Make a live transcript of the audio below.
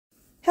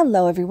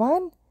Hello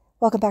everyone!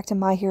 Welcome back to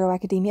My Hero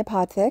Academia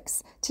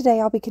Podfics. Today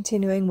I'll be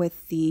continuing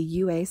with the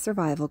Yuuei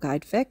Survival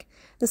Guide fic.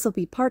 This will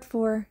be Part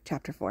 4,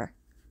 Chapter 4.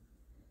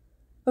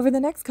 Over the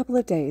next couple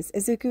of days,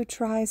 Izuku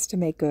tries to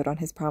make good on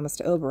his promise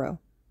to Oboro.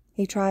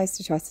 He tries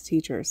to trust the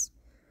teachers.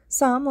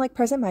 Some, like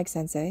Present Mike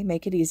Sensei,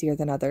 make it easier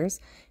than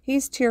others.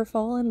 He's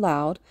cheerful and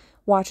loud,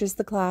 watches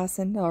the class,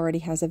 and already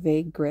has a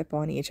vague grip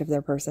on each of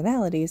their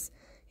personalities.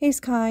 He's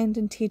kind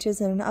and teaches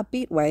in an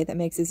upbeat way that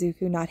makes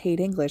Izuku not hate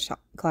English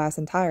class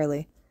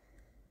entirely.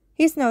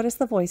 He's noticed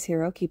the voice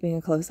hero keeping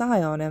a close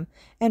eye on him,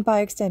 and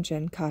by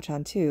extension,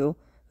 Kacchan too,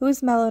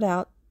 who's mellowed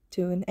out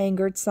to an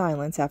angered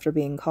silence after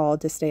being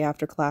called to stay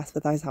after class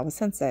with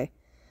Aizawa-sensei.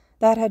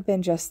 That had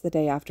been just the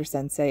day after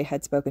Sensei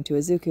had spoken to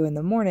Izuku in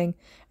the morning,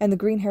 and the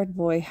green-haired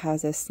boy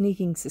has a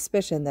sneaking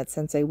suspicion that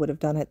Sensei would have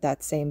done it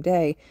that same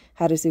day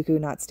had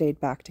Izuku not stayed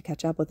back to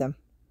catch up with him.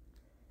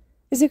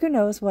 Izuku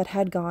knows what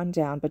had gone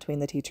down between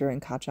the teacher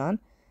and Kacchan.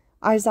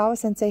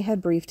 Aizawa-sensei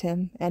had briefed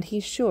him, and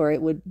he's sure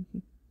it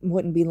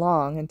wouldn't be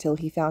long until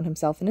he found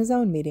himself in his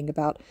own meeting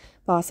about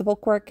possible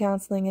quirk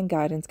counseling and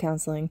guidance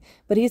counseling,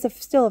 but he's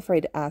still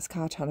afraid to ask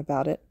Kacchan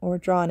about it or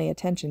draw any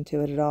attention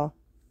to it at all.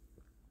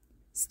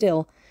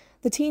 Still,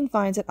 the teen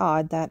finds it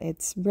odd that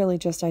it's really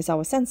just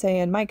Aizawa-sensei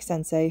and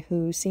Mike-sensei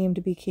who seem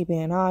to be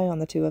keeping an eye on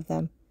the two of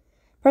them.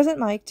 Present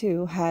Mike,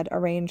 too, had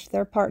arranged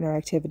their partner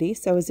activity,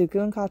 so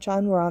Izuku and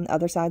Kacchan were on the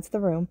other sides of the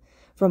room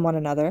from one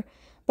another,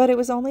 but it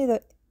was only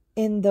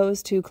in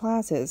those two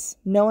classes.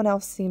 No one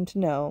else seemed to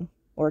know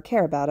or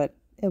care about it.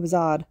 It was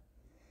odd.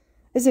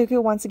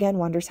 Izuku once again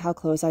wonders how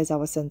close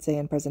Aizawa-sensei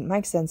and Present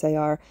Mike-sensei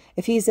are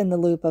if he's in the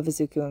loop of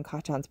Izuku and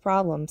Kacchan's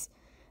problems.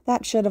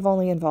 That should have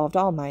only involved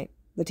All Might,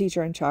 the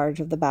teacher in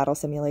charge of the battle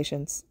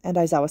simulations, and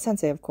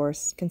Aizawa-sensei, of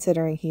course,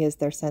 considering he is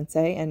their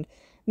sensei, and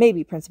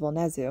maybe Principal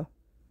Nezu.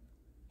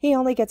 He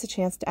only gets a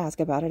chance to ask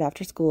about it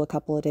after school a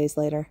couple of days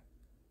later.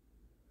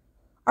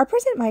 "Are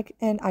Present Mike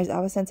and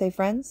Aizawa-sensei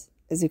friends?"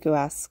 Izuku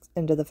asks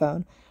into the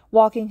phone,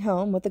 walking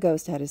home with the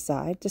ghost at his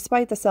side,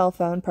 despite the cell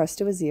phone pressed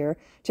to his ear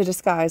to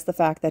disguise the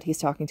fact that he's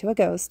talking to a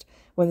ghost.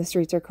 When the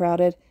streets are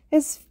crowded,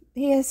 his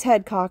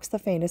head cocks the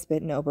faintest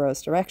bit in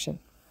Oboro's direction.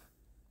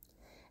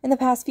 In the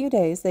past few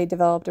days, they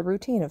developed a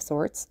routine of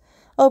sorts,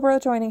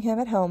 Oboro joining him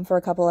at home for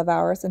a couple of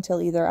hours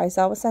until either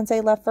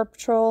Aizawa-sensei left for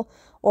patrol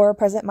or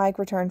Present Mike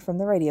returned from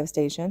the radio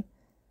station.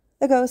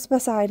 The ghost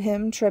beside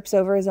him trips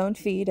over his own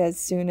feet as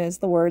soon as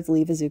the words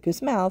leave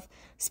Izuku's mouth,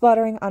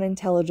 sputtering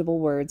unintelligible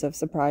words of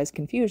surprised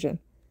confusion.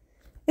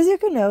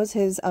 Izuku knows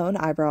his own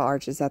eyebrow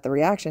arches at the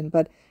reaction,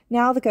 but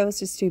now the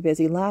ghost is too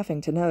busy laughing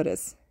to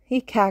notice.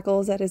 He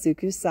cackles at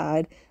Izuku's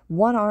side,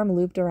 one arm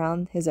looped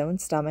around his own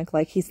stomach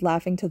like he's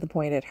laughing to the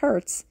point it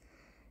hurts.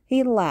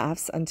 He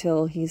laughs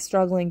until he's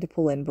struggling to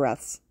pull in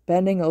breaths,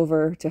 bending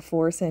over to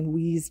force in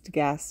wheezed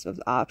gasps of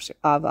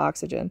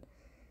oxygen.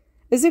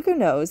 Izuku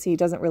knows he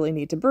doesn't really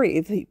need to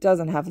breathe, he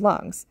doesn't have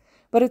lungs,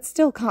 but it's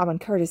still common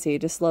courtesy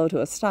to slow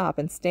to a stop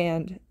and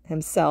stand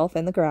himself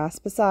in the grass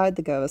beside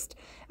the ghost,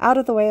 out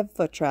of the way of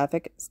foot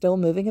traffic still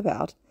moving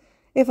about.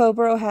 If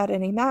Oboro had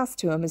any mass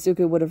to him,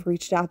 Izuku would have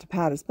reached out to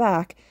pat his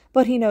back,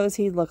 but he knows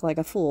he'd look like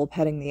a fool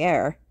petting the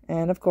air,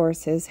 and of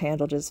course his hand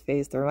will just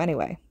phase through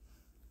anyway.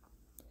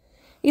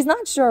 He's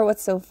not sure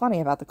what's so funny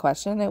about the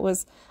question. It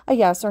was a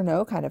yes or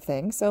no kind of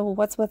thing, so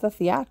what's with the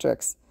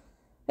theatrics?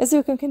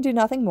 Izuku can do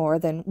nothing more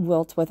than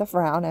wilt with a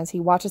frown as he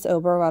watches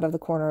Oboro out of the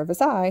corner of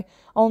his eye,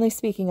 only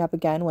speaking up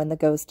again when the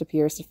ghost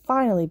appears to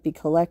finally be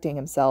collecting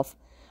himself.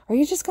 "Are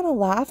you just going to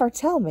laugh or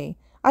tell me?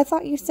 I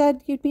thought you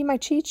said you'd be my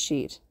cheat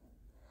sheet."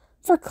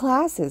 "For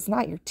classes,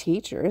 not your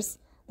teachers,"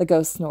 the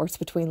ghost snorts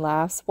between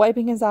laughs,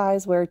 wiping his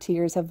eyes where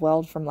tears have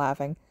welled from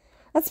laughing.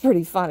 "That's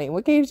pretty funny.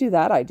 What gave you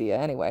that idea,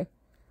 anyway?"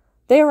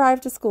 "They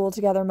arrived to school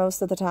together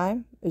most of the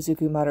time,"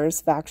 Izuku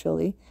mutters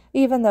factually,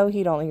 even though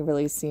he'd only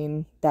really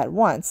seen that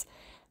once.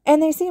 "And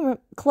they seem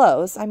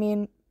close. I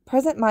mean,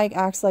 Present Mike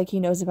acts like he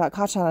knows about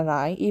Kacchan and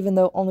I, even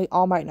though only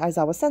All Might and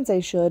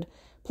Aizawa-sensei should.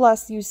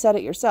 Plus, you said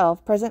it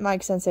yourself, Present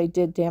Mike Sensei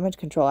did damage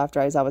control after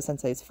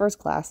Aizawa-sensei's first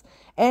class,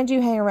 and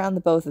you hang around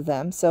the both of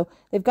them, so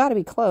they've got to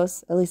be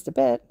close, at least a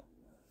bit."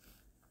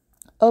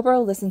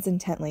 Oboro listens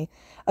intently,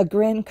 a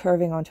grin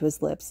curving onto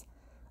his lips.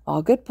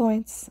 All good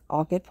points,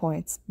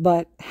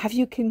 but have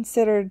you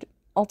considered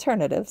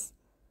alternatives?"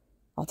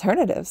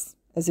 "Alternatives?"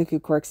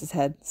 Izuku quirks his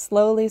head,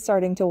 slowly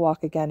starting to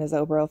walk again as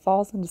Oboro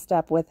falls into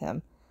step with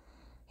him.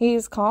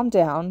 He's calmed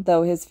down,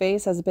 though his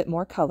face has a bit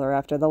more color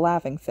after the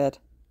laughing fit.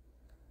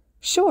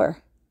 "Sure,"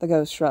 the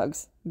ghost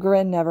shrugs,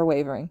 grin never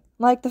wavering.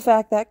 "Like the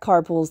fact that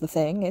carpool's the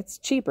thing, it's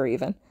cheaper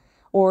even.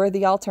 Or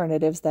the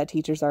alternatives that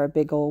teachers are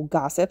big old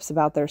gossips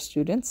about their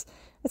students.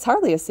 It's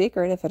hardly a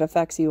secret if it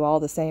affects you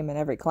all the same in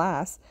every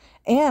class.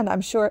 And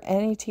I'm sure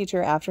any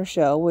teacher after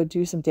show would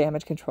do some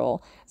damage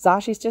control.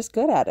 Zashi's just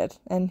good at it,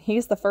 and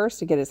he's the first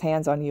to get his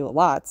hands on you a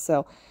lot,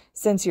 so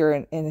since you're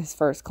in his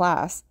first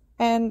class.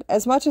 And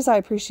as much as I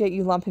appreciate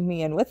you lumping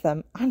me in with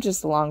them, I'm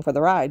just along for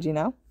the ride, you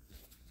know?"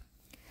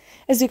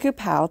 Izuku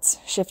pouts,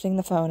 shifting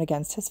the phone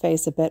against his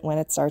face a bit when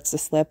it starts to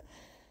slip.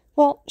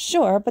 Well,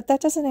 sure, but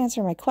that doesn't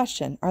answer my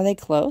question. Are they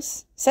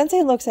close?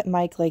 Sensei looks at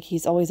Mike like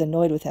he's always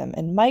annoyed with him,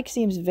 and Mike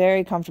seems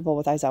very comfortable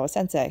with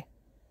Aizawa-sensei.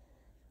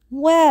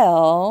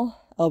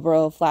 Well,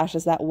 Oboro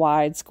flashes that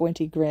wide,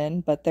 squinty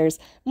grin, but there's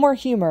more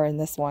humor in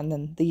this one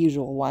than the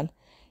usual one.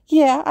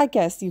 Yeah, I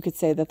guess you could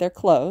say that they're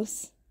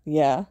close.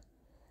 Yeah.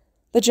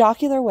 The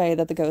jocular way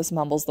that the ghost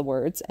mumbles the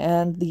words,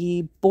 and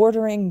the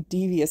bordering,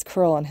 devious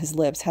curl on his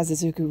lips has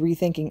Izuku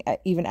rethinking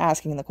even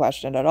asking the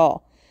question at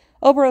all.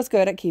 Oboro's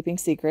good at keeping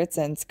secrets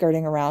and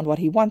skirting around what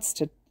he wants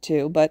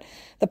to, but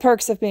the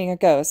perks of being a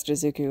ghost,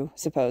 Izuku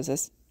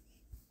supposes.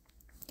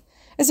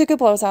 Izuku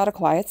blows out a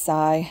quiet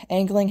sigh,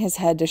 angling his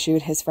head to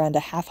shoot his friend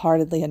a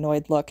half-heartedly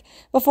annoyed look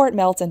before it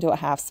melts into a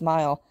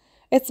half-smile.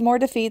 It's more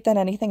defeat than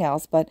anything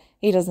else, but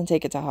he doesn't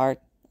take it to heart.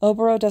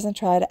 Oboro doesn't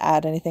try to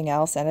add anything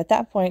else, and at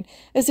that point,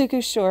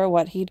 Izuku's sure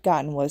what he'd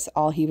gotten was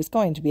all he was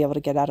going to be able to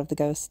get out of the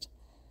ghost.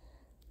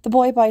 The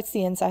boy bites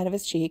the inside of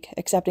his cheek,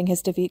 accepting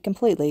his defeat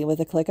completely with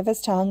a click of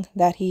his tongue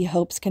that he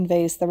hopes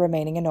conveys the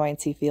remaining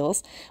annoyance he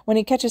feels when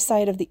he catches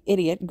sight of the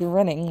idiot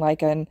grinning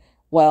like an,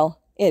 well,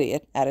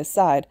 idiot at his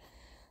side.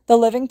 The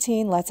living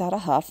teen lets out a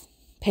huff,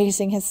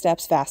 pacing his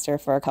steps faster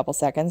for a couple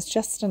seconds,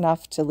 just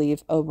enough to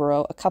leave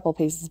Oboro a couple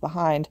paces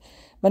behind,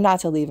 but not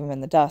to leave him in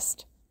the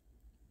dust.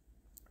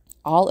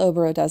 All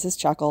Oboro does is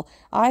chuckle,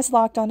 eyes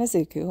locked on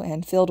Izuku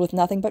and filled with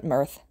nothing but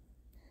mirth.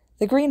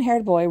 The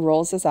green-haired boy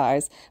rolls his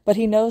eyes, but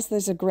he knows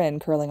there's a grin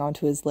curling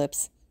onto his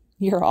lips.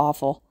 You're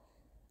awful.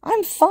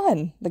 I'm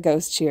fun, the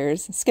ghost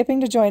cheers,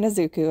 skipping to join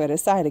Izuku at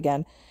his side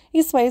again.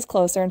 He sways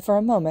closer, and for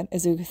a moment,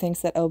 Izuku thinks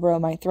that Oboro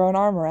might throw an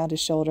arm around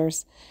his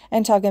shoulders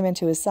and tug him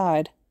into his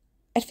side.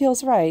 It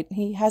feels right.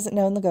 He hasn't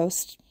known the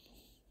ghost,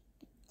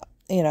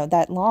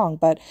 that long,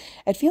 but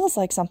it feels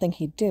like something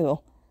he'd do.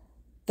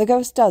 The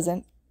ghost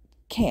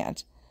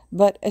can't,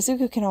 but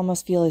Izuku can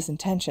almost feel his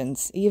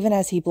intentions, even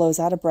as he blows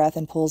out a breath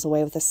and pulls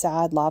away with a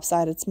sad,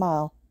 lopsided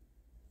smile.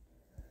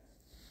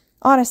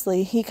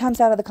 Honestly, he comes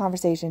out of the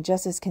conversation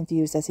just as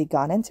confused as he'd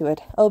gone into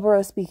it.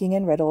 Oboro speaking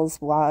in riddles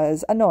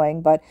was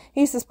annoying, but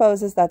he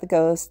supposes that the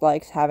ghost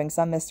likes having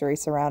some mystery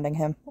surrounding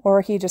him,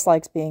 or he just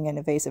likes being an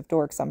evasive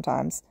dork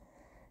sometimes.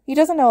 He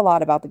doesn't know a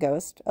lot about the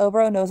ghost.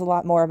 Oboro knows a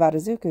lot more about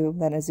Izuku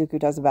than Izuku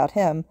does about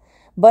him,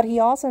 but he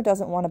also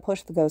doesn't want to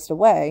push the ghost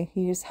away.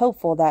 He's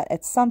hopeful that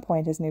at some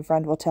point his new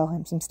friend will tell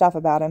him some stuff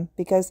about him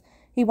because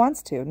he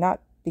wants to, not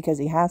because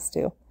he has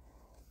to.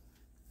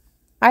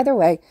 Either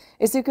way,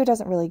 Izuku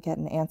doesn't really get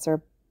an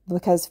answer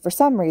because for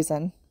some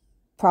reason,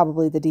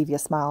 probably the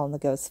devious smile on the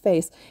ghost's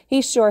face,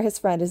 he's sure his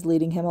friend is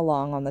leading him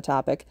along on the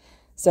topic,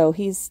 so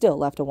he's still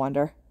left to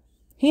wonder.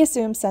 He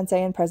assumes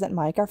Sensei and Present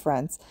Mike are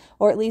friends,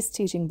 or at least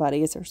teaching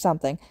buddies or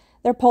something.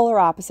 They're polar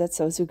opposites,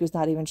 so Izuku's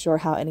not even sure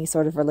how any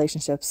sort of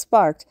relationship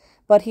sparked,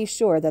 but he's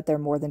sure that they're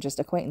more than just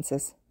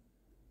acquaintances.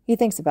 He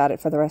thinks about it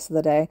for the rest of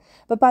the day,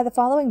 but by the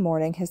following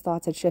morning his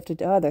thoughts had shifted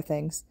to other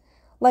things,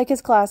 like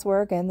his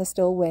classwork and the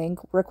still weighing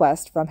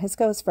request from his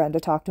ghost friend to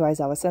talk to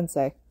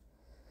Aizawa-sensei.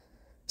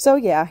 So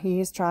yeah,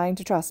 he's trying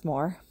to trust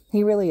more.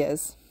 He really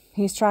is.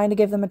 He's trying to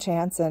give them a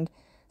chance, and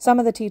some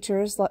of the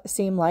teachers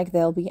seem like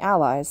they'll be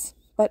allies,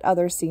 but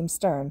others seem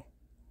stern,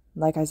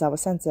 like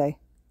Aizawa-sensei.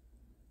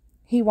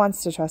 He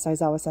wants to trust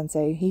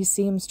Aizawa-sensei. He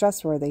seems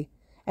trustworthy,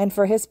 and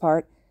for his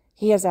part,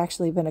 he has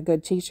actually been a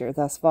good teacher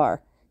thus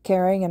far,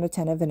 caring and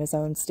attentive in his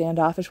own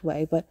standoffish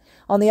way, but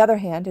on the other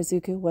hand,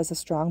 Izuku was a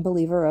strong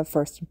believer of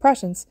first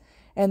impressions,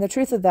 and the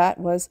truth of that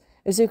was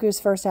Izuku's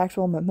first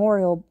actual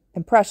memorial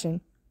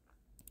impression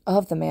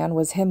of the man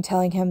was him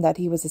telling him that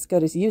he was as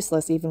good as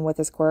useless even with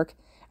his quirk,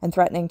 and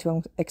threatening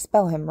to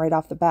expel him right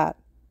off the bat.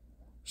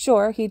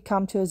 Sure, he'd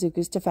come to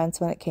Izuku's defense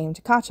when it came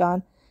to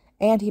Kacchan,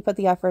 and he put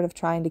the effort of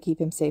trying to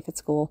keep him safe at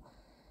school.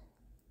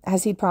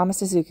 As he'd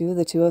promised Izuku,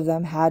 the two of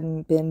them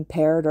hadn't been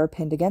paired or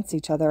pinned against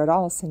each other at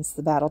all since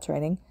the battle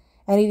training,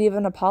 and he'd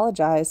even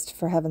apologized,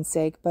 for heaven's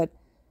sake, but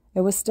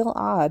it was still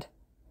odd.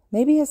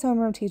 Maybe his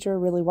homeroom teacher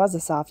really was a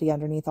softie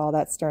underneath all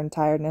that stern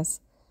tiredness.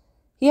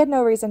 He had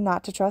no reason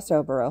not to trust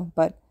Oboro,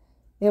 but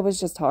it was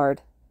just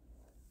hard.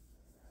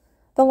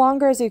 The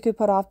longer Izuku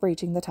put off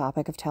breaching the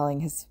topic of telling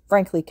his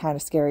frankly kind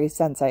of scary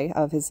sensei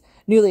of his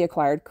newly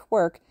acquired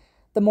quirk,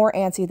 the more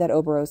antsy that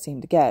Oboro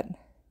seemed to get.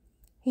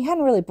 He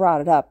hadn't really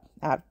brought it up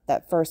at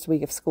that first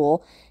week of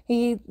school.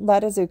 He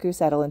let Izuku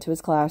settle into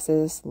his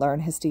classes, learn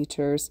his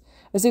teachers.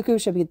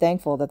 Izuku should be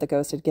thankful that the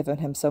ghost had given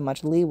him so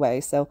much leeway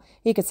so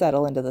he could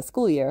settle into the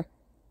school year.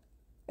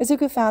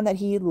 Izuku found that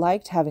he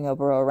liked having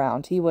Oboro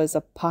around. He was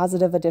a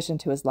positive addition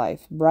to his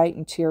life, bright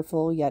and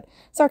cheerful, yet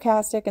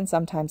sarcastic and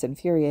sometimes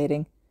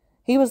infuriating.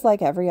 He was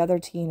like every other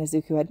teen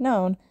Izuku had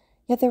known,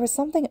 yet there was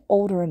something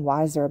older and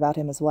wiser about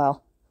him as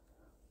well.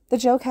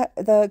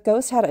 The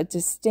ghost had a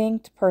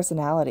distinct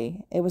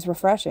personality. It was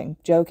refreshing,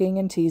 joking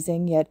and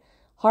teasing, yet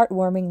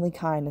heartwarmingly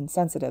kind and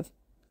sensitive.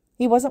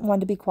 He wasn't one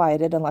to be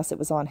quieted unless it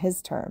was on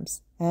his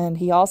terms, and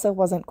he also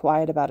wasn't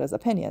quiet about his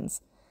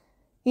opinions.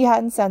 He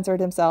hadn't censored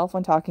himself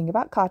when talking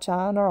about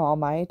Kacchan or All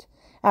Might,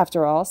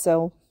 after all,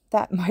 so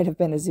that might have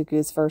been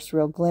Izuku's first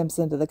real glimpse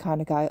into the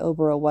kind of guy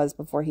Oboro was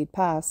before he'd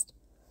passed.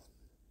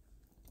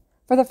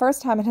 For the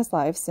first time in his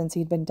life since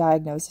he'd been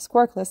diagnosed as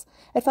quirkless,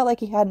 it felt like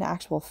he had an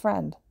actual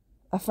friend.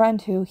 A friend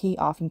who he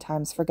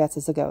oftentimes forgets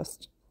is a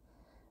ghost.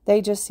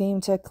 They just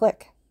seemed to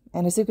click,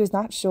 and Izuku's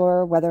not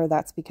sure whether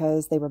that's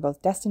because they were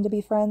both destined to be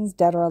friends,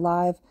 dead or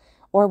alive,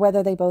 or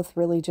whether they both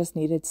really just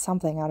needed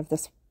something out of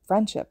this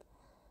friendship.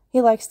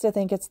 He likes to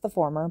think it's the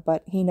former,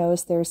 but he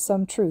knows there's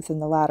some truth in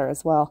the latter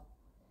as well.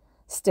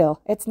 Still,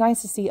 it's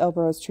nice to see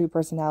Oboro's true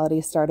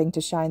personality starting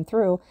to shine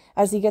through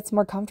as he gets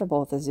more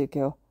comfortable with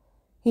Izuku.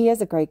 He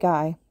is a great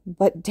guy,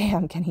 but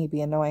damn can he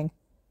be annoying.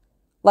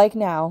 Like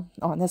now,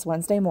 on this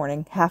Wednesday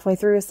morning, halfway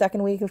through his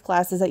second week of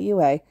classes at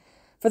Yuuei,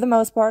 for the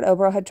most part,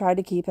 Oboro had tried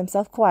to keep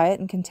himself quiet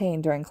and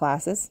contained during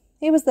classes.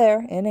 He was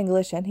there, in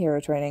English and hero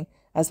training,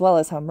 as well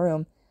as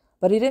homeroom,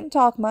 but he didn't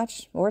talk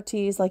much or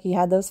tease like he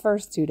had those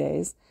first 2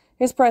 days.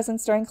 His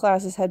presence during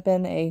classes had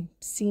been a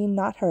seen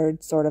not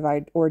heard sort of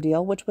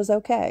ordeal, which was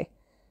okay.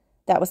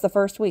 That was the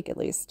first week, at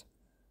least.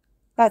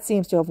 That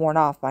seems to have worn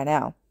off by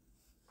now.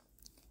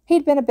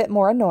 He'd been a bit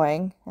more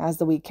annoying as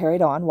the week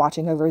carried on,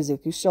 watching over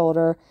Izuku's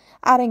shoulder,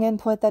 adding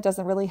input that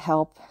doesn't really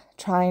help,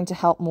 trying to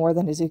help more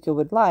than Izuku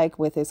would like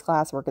with his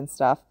classwork and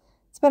stuff.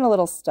 It's been a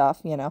little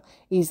stuff,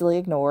 easily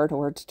ignored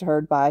or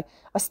deterred by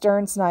a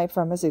stern snipe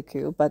from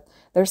Izuku, but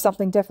there's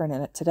something different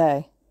in it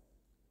today.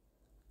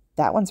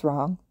 That one's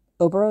wrong.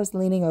 Oboro's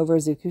leaning over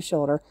Izuku's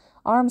shoulder,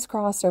 arms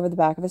crossed over the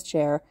back of his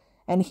chair,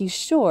 and he's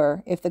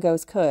sure, if the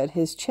ghost could,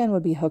 his chin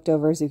would be hooked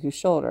over Izuku's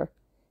shoulder.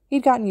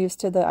 He'd gotten used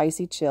to the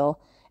icy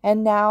chill,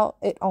 and now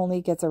it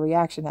only gets a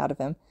reaction out of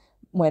him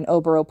when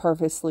Oboro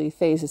purposely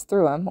phases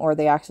through him or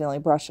they accidentally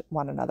brush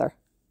one another.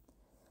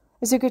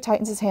 Izuku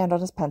tightens his hand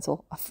on his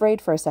pencil,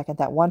 afraid for a second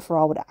that One for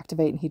All would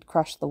activate and he'd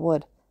crush the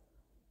wood.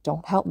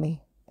 "Don't help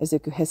me,"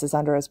 Izuku hisses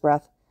under his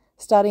breath,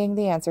 studying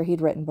the answer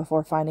he'd written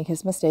before finding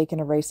his mistake and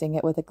erasing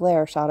it with a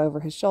glare shot over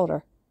his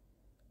shoulder.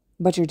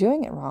 "But you're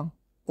doing it wrong,"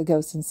 the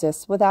ghost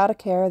insists, without a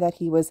care that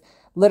he was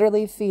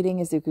literally feeding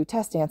Izuku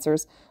test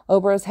answers.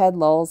 Oboro's head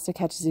lulls to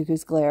catch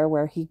Izuku's glare,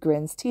 where he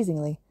grins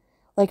teasingly.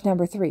 "Like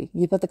number 3,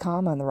 you put the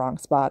comma in the wrong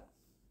spot."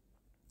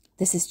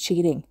 "This is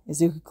cheating,"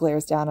 Izuku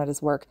glares down at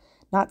his work,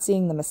 not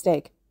seeing the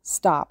mistake.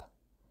 "Stop."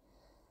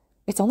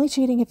 "It's only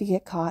cheating if you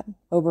get caught,"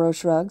 Oboro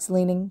shrugs,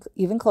 leaning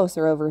even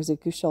closer over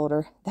Izuku's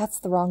shoulder. "That's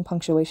the wrong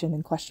punctuation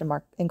in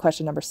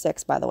question number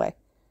 6, by the way."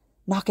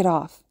 "Knock it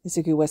off,"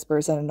 Izuku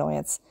whispers in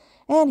annoyance,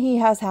 and he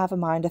has half a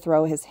mind to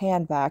throw his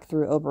hand back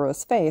through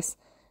Oboro's face,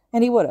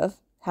 and he would have,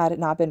 had it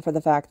not been for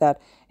the fact that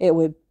it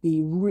would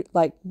be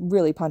like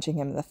really punching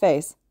him in the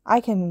face.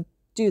 "I can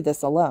do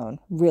this alone.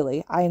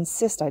 Really, I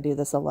insist I do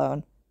this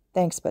alone.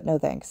 Thanks, but no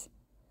thanks."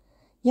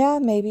 "Yeah,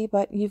 maybe,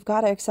 but you've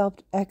got to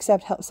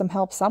accept some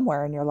help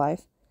somewhere in your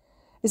life."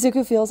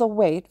 Izuku feels a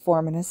weight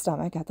form in his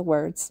stomach at the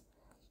words.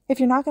 "If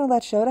you're not going to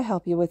let Shota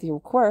help you with your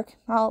quirk,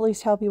 I'll at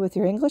least help you with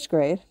your English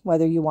grade,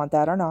 whether you want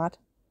that or not."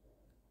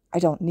 "I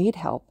don't need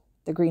help,"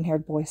 the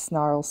green-haired boy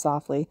snarls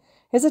softly.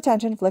 His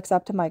attention flicks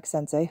up to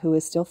Mike-sensei, who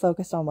is still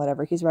focused on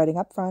whatever he's writing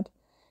up front.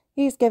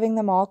 He's giving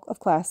them all of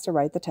class to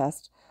write the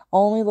test,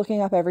 only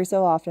looking up every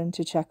so often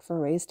to check for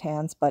raised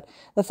hands, but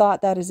the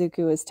thought that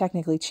Izuku is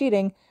technically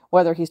cheating,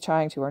 whether he's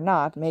trying to or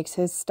not, makes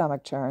his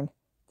stomach churn.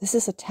 This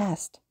is a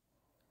test.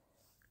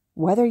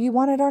 "Whether you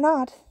want it or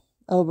not,"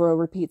 Oboro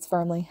repeats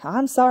firmly.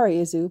 "I'm sorry,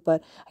 Izu,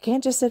 but I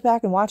can't just sit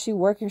back and watch you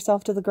work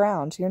yourself to the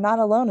ground. You're not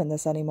alone in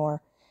this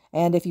anymore.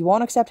 And if you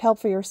won't accept help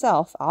for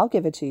yourself, I'll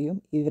give it to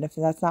you, even if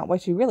that's not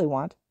what you really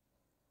want."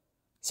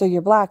 "So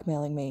you're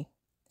blackmailing me."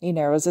 He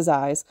narrows his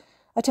eyes,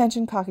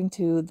 attention cocking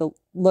to the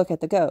look at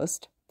the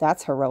ghost.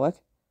 "That's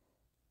heroic."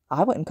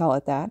 "I wouldn't call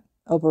it that,"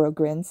 Oboro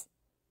grins.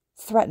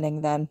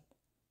 "Threatening, then."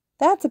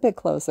 "That's a bit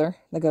closer,"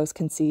 the ghost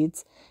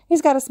concedes.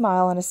 He's got a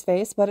smile on his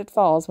face, but it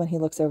falls when he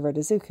looks over at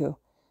Izuku.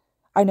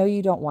 "I know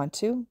you don't want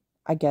to.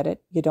 I get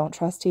it. You don't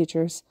trust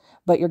teachers.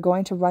 But you're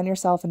going to run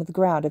yourself into the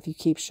ground if you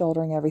keep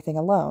shouldering everything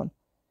alone.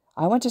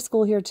 I went to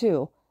school here,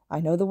 too. I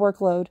know the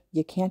workload.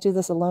 You can't do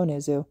this alone,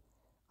 Izu.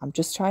 I'm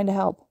just trying to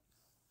help."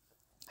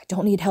 "I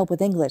don't need help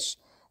with English,"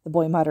 the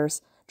boy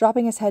mutters.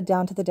 Dropping his head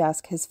down to the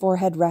desk, his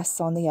forehead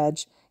rests on the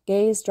edge,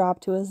 gaze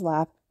dropped to his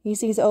lap. He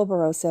sees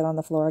Oboro sit on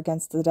the floor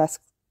against the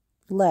desk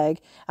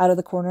leg out of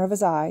the corner of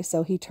his eye,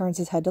 so he turns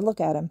his head to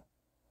look at him.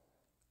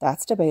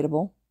 "That's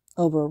debatable,"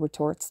 Oboro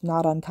retorts,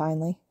 not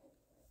unkindly.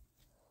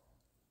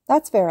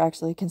 "That's fair,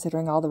 actually,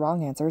 considering all the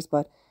wrong answers,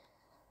 but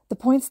the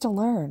point's to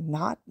learn,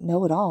 not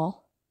know it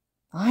all."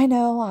 I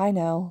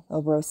know,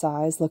 Oboro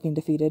sighs, looking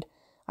defeated.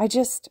 I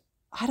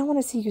don't want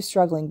to see you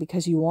struggling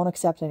because you won't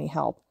accept any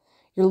help.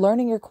 You're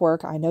learning your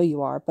quirk, I know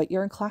you are, but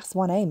you're in Class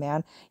 1A,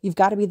 man. You've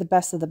got to be the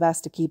best of the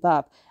best to keep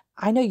up.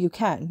 I know you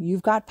can.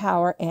 You've got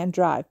power and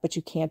drive, but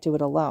you can't do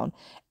it alone.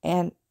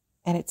 And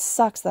it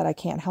sucks that I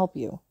can't help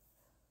you."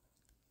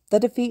 The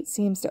defeat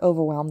seems to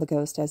overwhelm the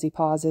ghost as he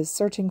pauses,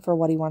 searching for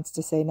what he wants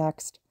to say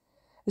next.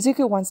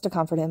 Izuku wants to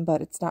comfort him,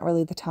 but it's not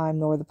really the time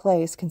nor the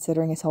place,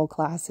 considering his whole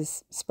class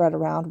is spread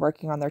around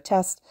working on their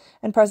test,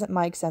 and present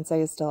Mike-sensei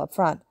is still up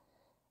front.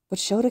 "But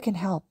Shota can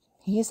help.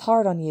 He's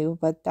hard on you,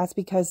 but that's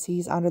because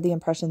he's under the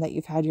impression that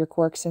you've had your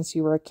quirk since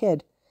you were a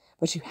kid.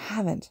 But you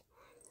haven't."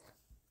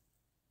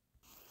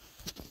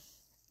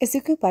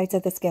 Izuku bites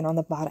at the skin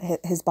on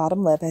his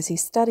bottom lip as he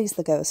studies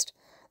the ghost.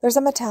 There's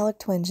a metallic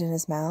twinge in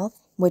his mouth,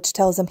 which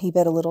tells him he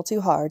bit a little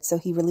too hard, so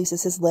he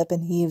releases his lip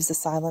and heaves a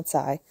silent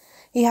sigh.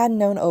 He hadn't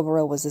known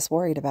Oboro was this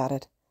worried about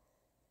it.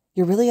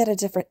 You're really at a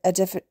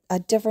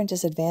different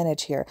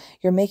disadvantage here.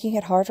 You're making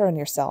it harder on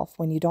yourself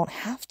when you don't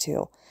have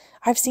to.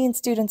 I've seen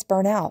students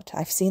burn out.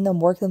 I've seen them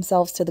work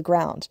themselves to the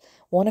ground.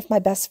 One of my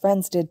best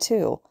friends did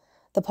too.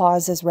 The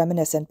pause is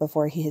reminiscent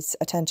before his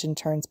attention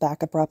turns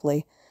back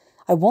abruptly.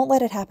 I won't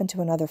let it happen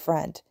to another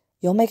friend.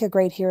 You'll make a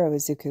great hero,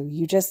 Izuku.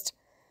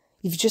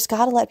 You've just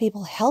got to let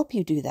people help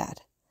you do that.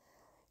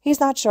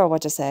 He's not sure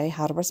what to say,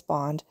 how to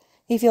respond.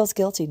 He feels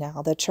guilty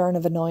now. The churn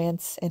of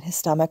annoyance in his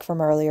stomach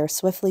from earlier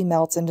swiftly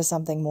melts into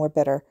something more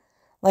bitter,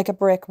 like a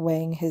brick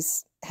weighing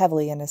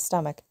heavily in his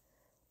stomach.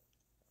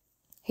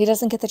 He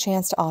doesn't get the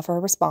chance to offer a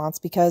response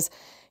because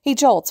he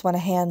jolts when a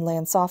hand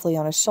lands softly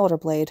on his shoulder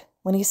blade.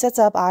 When he sits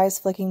up, eyes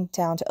flicking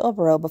down to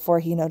Oboro before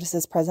he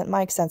notices Present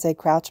Mike-sensei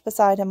crouched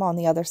beside him on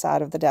the other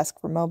side of the desk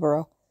from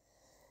Oboro.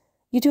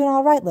 You doing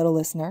all right, little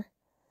listener?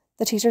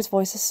 The teacher's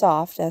voice is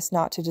soft, as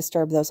not to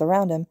disturb those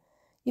around him.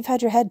 You've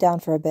had your head down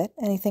for a bit.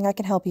 Anything I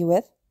can help you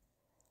with?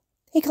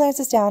 He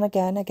glances down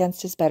again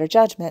against his better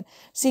judgment,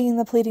 seeing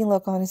the pleading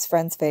look on his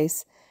friend's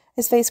face.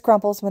 His face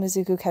crumples when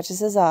Izuku catches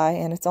his eye,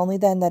 and it's only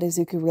then that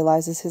Izuku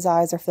realizes his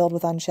eyes are filled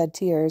with unshed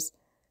tears.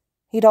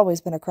 He'd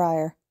always been a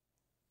crier.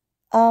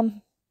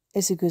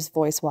 Izuku's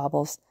voice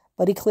wobbles,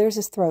 but he clears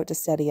his throat to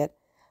steady it.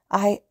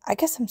 I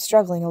guess I'm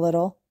struggling a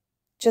little.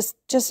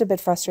 Just a bit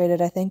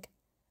frustrated, I think.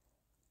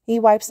 He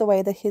wipes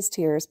away his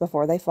tears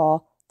before they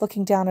fall,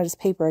 looking down at his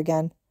paper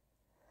again.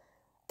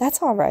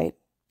 That's all right.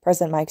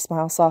 President Mike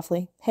smiles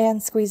softly,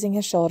 hands squeezing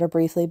his shoulder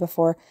briefly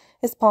before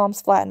his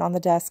palms flatten on the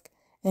desk,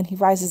 and he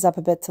rises up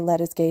a bit to let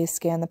his gaze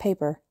scan the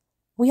paper.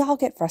 We all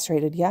get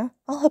frustrated, yeah?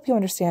 I'll help you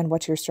understand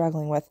what you're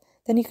struggling with.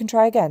 Then you can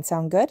try again.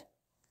 Sound good?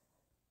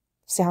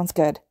 Sounds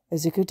good.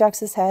 Izuku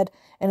ducks his head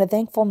in a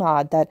thankful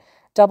nod that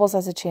doubles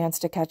as a chance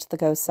to catch the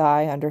ghost's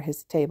eye under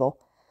his table.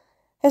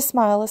 His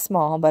smile is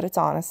small, but it's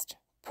honest,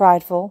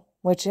 prideful,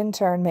 which in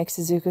turn makes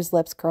Izuku's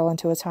lips curl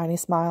into a tiny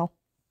smile.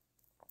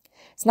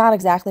 It's not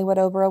exactly what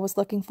Oboro was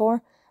looking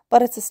for,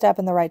 but it's a step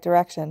in the right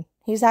direction.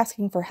 He's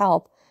asking for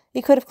help.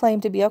 He could have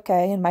claimed to be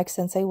okay, and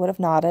Mike-sensei would have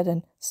nodded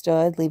and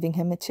stood, leaving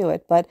him to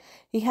it, but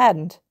he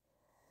hadn't.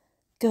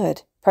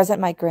 Good.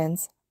 President Mike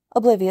grins,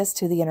 oblivious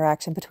to the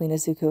interaction between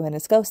Izuku and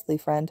his ghostly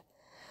friend.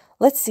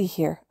 Let's see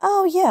here.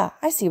 Oh, yeah,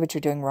 I see what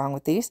you're doing wrong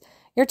with these.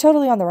 You're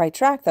totally on the right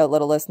track, though,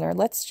 little listener.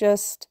 Let's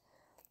just...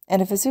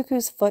 And if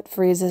Izuku's foot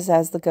freezes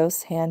as the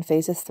ghost's hand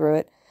phases through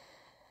it,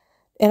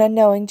 in a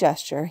knowing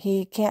gesture,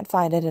 he can't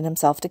find it in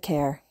himself to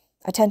care.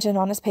 Attention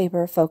on his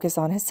paper, focus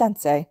on his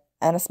sensei,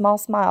 and a small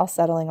smile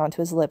settling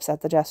onto his lips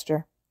at the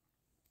gesture.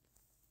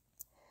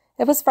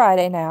 It was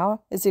Friday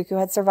now. Izuku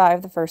had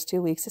survived the first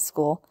 2 weeks of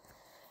school.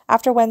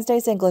 After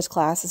Wednesday's English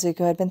class,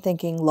 Izuku had been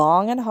thinking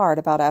long and hard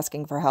about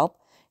asking for help.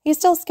 He's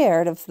still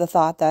scared of the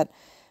thought that,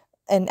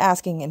 and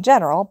asking in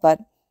general, but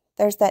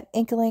there's that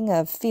inkling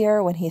of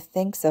fear when he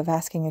thinks of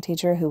asking a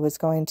teacher who was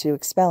going to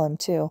expel him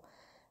too.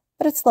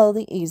 But it's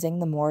slowly easing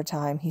the more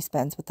time he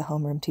spends with the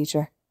homeroom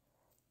teacher.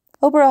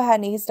 Oboro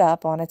hadn't eased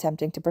up on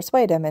attempting to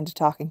persuade him into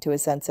talking to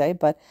his sensei,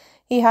 but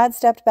he had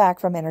stepped back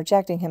from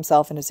interjecting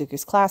himself in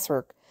Izuku's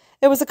classwork.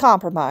 It was a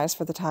compromise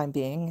for the time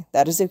being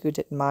that Izuku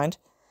didn't mind.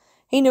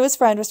 He knew his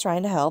friend was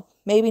trying to help,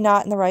 maybe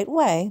not in the right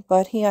way,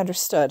 but he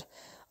understood.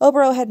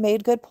 Oboro had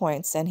made good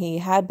points, and he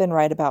had been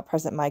right about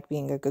President Mike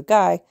being a good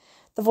guy.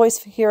 The voice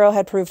hero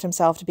had proved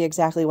himself to be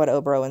exactly what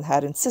Oboro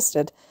had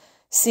insisted.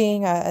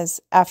 Seeing as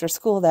after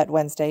school that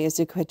Wednesday,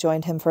 Izuku had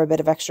joined him for a bit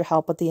of extra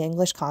help with the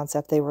English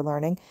concept they were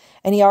learning,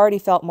 and he already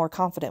felt more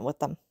confident with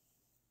them.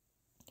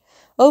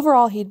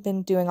 Overall, he'd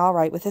been doing all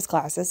right with his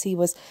classes. He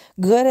was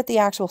good at the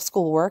actual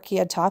schoolwork. He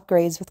had top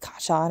grades with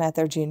Kashan at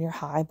their junior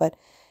high, but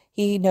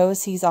he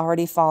knows he's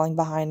already falling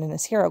behind in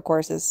his hero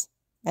courses,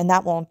 and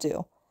that won't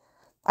do.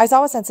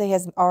 Aizawa-sensei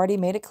has already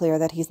made it clear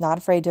that he's not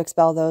afraid to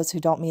expel those who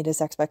don't meet his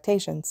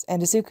expectations,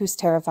 and Izuku's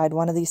terrified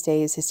one of these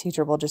days his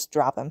teacher will just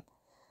drop him.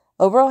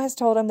 Oboro has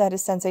told him that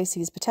his sensei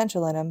sees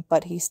potential in him,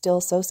 but he's still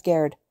so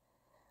scared.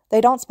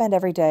 They don't spend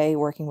every day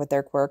working with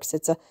their quirks.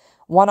 It's a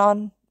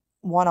one-on,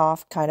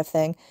 one-off kind of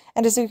thing,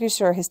 and Izuku's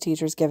sure his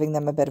teacher's giving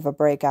them a bit of a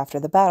break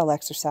after the battle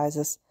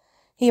exercises.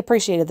 He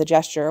appreciated the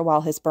gesture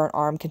while his burnt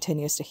arm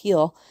continues to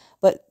heal,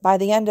 but by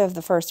the end of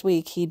the first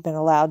week, he'd been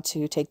allowed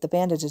to take the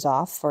bandages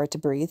off for it to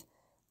breathe.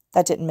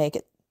 That didn't mean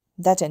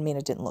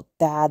it didn't look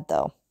bad,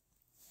 though.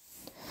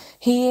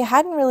 He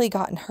hadn't really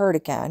gotten hurt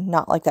again,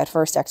 not like that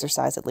first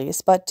exercise at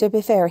least, but to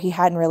be fair, he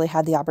hadn't really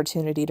had the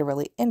opportunity to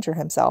really injure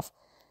himself.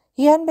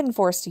 He hadn't been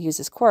forced to use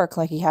his quirk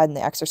like he had in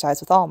the exercise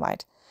with All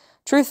Might.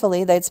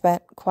 Truthfully, they'd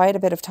spent quite a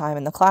bit of time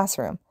in the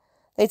classroom.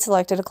 They'd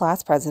selected a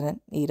class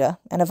president, Ida,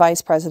 and a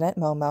vice president,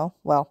 Momo.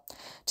 Well,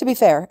 to be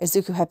fair,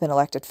 Izuku had been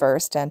elected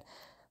first, and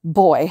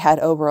boy, had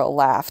Oboro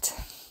laughed.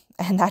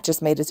 And that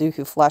just made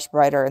Izuku flush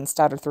brighter and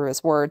stutter through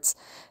his words.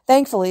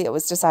 Thankfully, it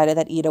was decided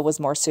that Ida was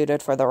more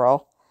suited for the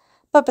role.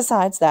 But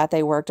besides that,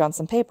 they worked on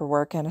some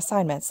paperwork and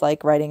assignments,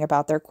 like writing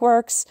about their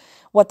quirks,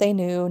 what they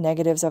knew,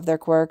 negatives of their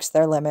quirks,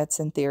 their limits,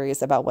 and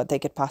theories about what they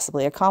could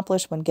possibly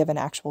accomplish when given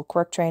actual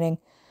quirk training.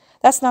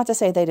 That's not to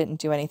say they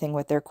didn't do anything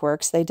with their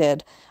quirks. They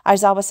did.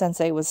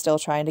 Aizawa-sensei was still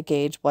trying to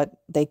gauge what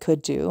they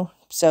could do,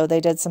 so they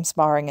did some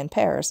sparring in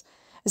pairs.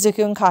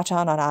 Izuku and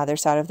Kachan on either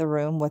side of the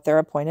room with their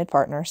appointed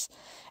partners,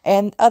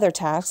 and other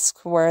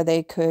tasks where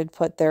they could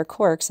put their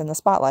quirks in the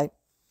spotlight.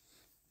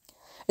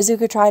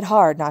 Izuku tried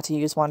hard not to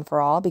use One for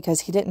All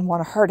because he didn't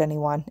want to hurt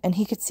anyone, and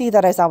he could see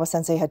that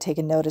Aizawa-sensei had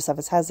taken notice of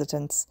his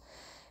hesitance.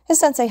 His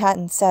sensei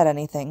hadn't said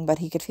anything, but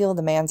he could feel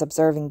the man's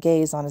observing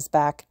gaze on his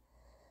back.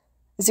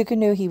 Izuku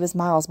knew he was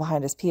miles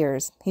behind his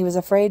peers. He was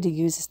afraid to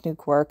use his new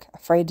quirk,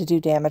 afraid to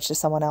do damage to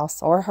someone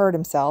else, or hurt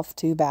himself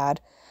too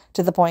bad,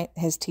 to the point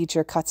his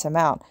teacher cuts him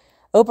out.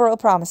 Oboro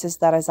promises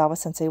that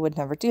Aizawa-sensei would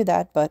never do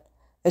that, but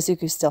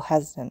Izuku's still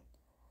hesitant.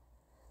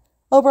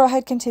 Oboro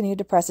had continued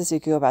to press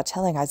Izuku about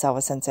telling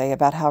Aizawa-sensei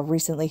about how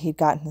recently he'd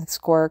gotten this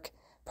quirk,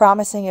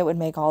 promising it would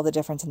make all the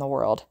difference in the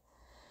world.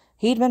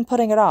 He'd been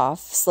putting it off,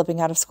 slipping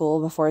out of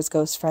school before his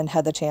ghost friend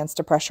had the chance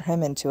to pressure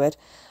him into it.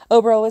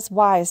 Oboro is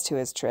wise to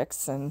his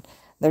tricks, and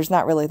there's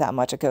not really that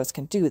much a ghost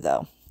can do,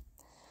 though.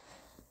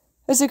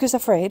 Izuku's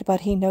afraid,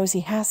 but he knows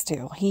he has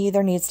to. He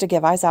either needs to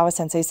give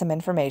Aizawa-sensei some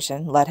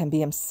information, let him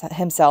be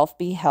himself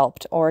be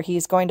helped, or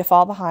he's going to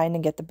fall behind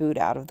and get the boot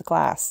out of the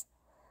class.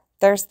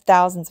 There's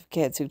thousands of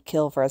kids who'd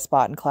kill for a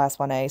spot in Class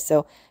 1A,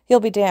 so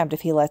he'll be damned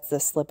if he lets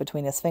this slip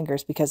between his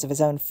fingers because of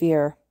his own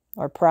fear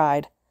or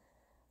pride.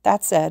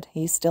 That said,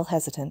 he's still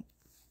hesitant.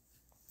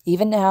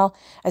 Even now,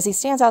 as he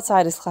stands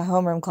outside his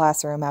homeroom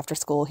classroom after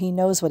school, he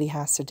knows what he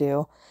has to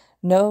do,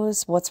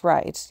 knows what's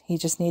right. He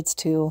just needs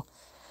to,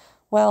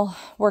 well,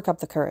 work up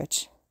the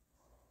courage.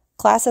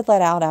 Class had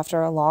let out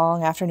after a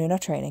long afternoon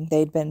of training.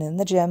 They'd been in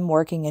the gym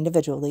working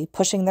individually,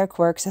 pushing their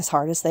quirks as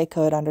hard as they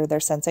could under their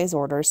sensei's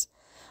orders.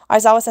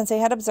 Aizawa-sensei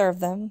had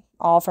observed them,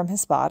 all from his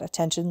spot,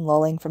 attention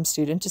lulling from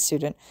student to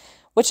student,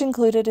 which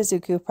included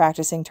Izuku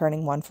practicing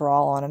turning One for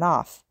All on and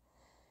off.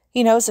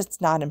 He knows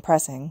it's not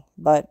impressing,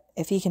 but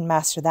if he can't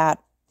master that,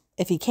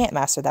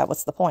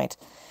 what's the point?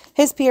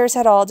 His peers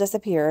had all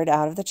disappeared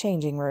out of the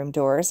changing room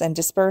doors and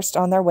dispersed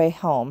on their way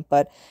home,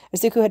 but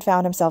Izuku had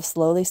found himself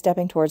slowly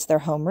stepping towards their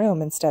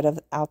homeroom instead of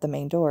out the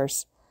main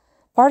doors.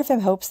 Part of him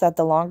hopes that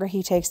the longer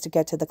he takes to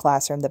get to the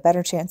classroom, the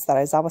better chance that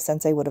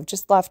Aizawa-sensei would have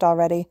just left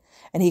already,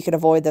 and he could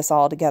avoid this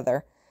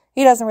altogether.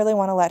 He doesn't really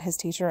want to let his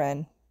teacher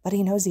in, but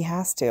he knows he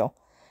has to.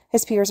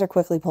 His peers are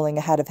quickly pulling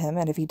ahead of him,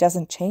 and if he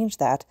doesn't change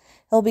that,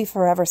 he'll be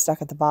forever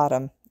stuck at the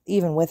bottom,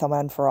 even with a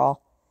One for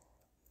All.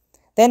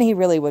 Then he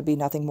really would be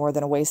nothing more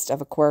than a waste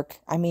of a quirk.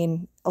 I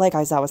mean, like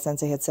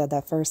Aizawa-sensei had said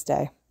that first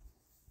day.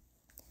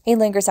 He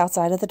lingers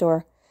outside of the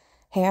door,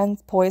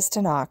 hand poised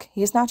to knock.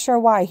 He is not sure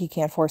why he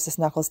can't force his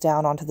knuckles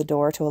down onto the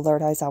door to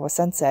alert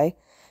Aizawa-sensei,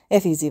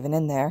 if he's even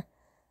in there,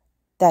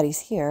 that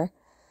he's here.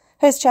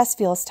 His chest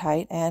feels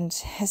tight, and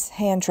his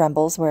hand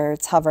trembles where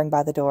it's hovering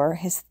by the door.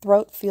 His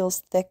throat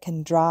feels thick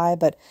and dry,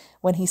 but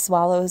when he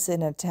swallows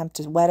in an attempt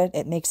to wet it,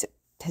 it makes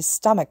his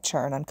stomach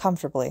churn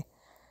uncomfortably.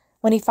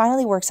 When he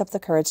finally works up the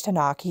courage to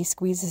knock, he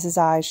squeezes his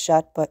eyes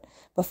shut, but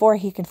before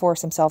he can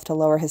force himself to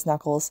lower his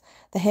knuckles,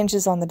 the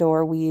hinges on the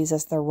door wheeze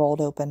as they're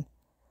rolled open.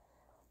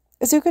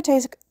 Izuku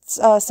takes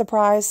a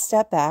surprised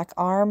step back,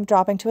 arm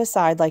dropping to his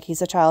side like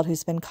he's a child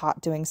who's been caught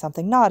doing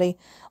something naughty,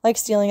 like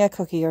stealing a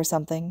cookie or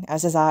something,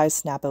 as his eyes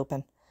snap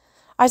open.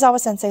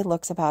 Aizawa-sensei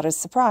looks about as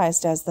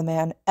surprised as the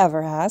man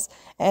ever has,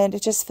 and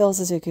it just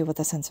fills Izuku with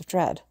a sense of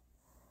dread.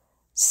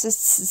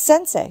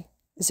 Sensei,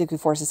 Izuku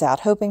forces out,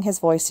 hoping his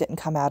voice didn't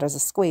come out as a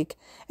squeak.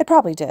 It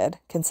probably did,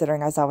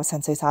 considering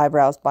Aizawa-sensei's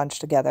eyebrows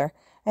bunched together,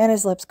 and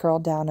his lips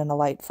curled down in a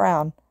light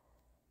frown.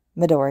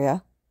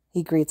 Midoriya,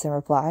 he greets in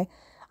reply,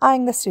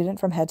 eyeing the student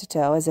from head to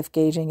toe as if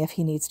gauging if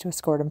he needs to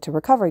escort him to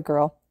Recovery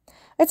Girl.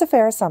 It's a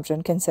fair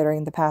assumption,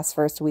 considering the past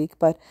first week,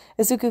 but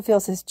Izuku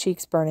feels his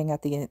cheeks burning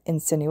at the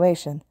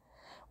insinuation.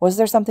 Was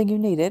there something you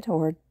needed,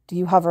 or do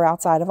you hover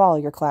outside of all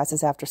your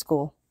classes after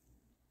school?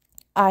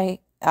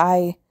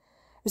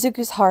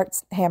 Izuku's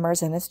heart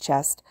hammers in his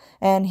chest,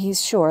 and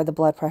he's sure the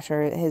blood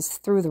pressure is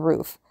through the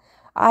roof.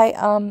 I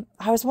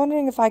was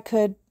wondering if I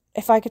could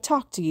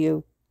talk to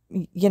you,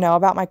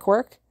 about my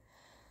quirk?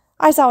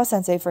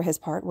 Aizawa-sensei, for his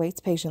part,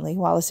 waits patiently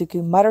while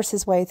Izuku mutters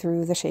his way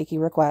through the shaky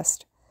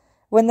request.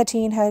 When the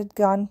teen had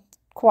gone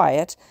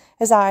quiet,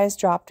 his eyes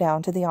drop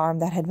down to the arm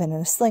that had been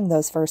in a sling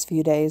those first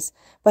few days,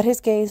 but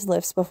his gaze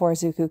lifts before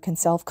Izuku can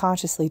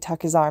self-consciously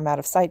tuck his arm out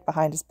of sight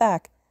behind his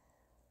back.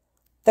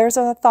 There's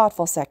a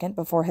thoughtful second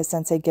before his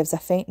sensei gives a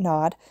faint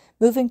nod,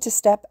 moving to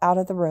step out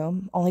of the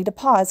room, only to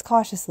pause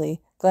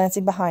cautiously,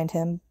 glancing behind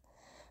him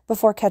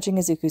before catching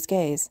Izuku's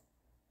gaze.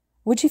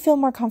 Would you feel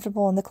more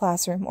comfortable in the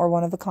classroom or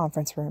one of the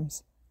conference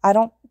rooms? I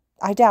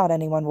doubt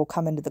anyone will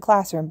come into the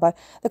classroom, but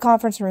the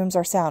conference rooms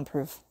are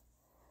soundproof.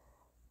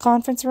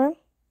 Conference room?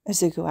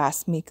 Izuku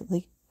asked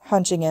meekly,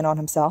 hunching in on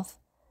himself.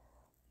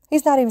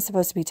 He's not even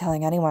supposed to be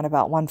telling anyone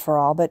about One for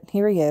All, but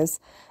here he is.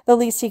 The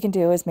least he can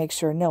do is make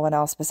sure no one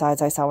else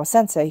besides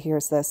Aizawa-sensei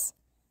hears this.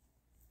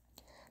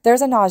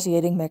 There's a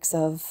nauseating mix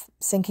of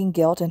sinking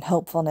guilt and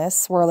hopefulness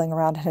swirling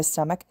around in his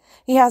stomach.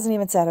 He hasn't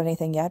even said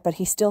anything yet, but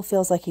he still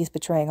feels like he's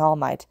betraying All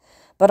Might.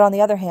 But on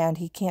the other hand,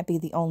 he can't be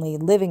the only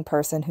living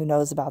person who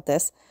knows about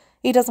this.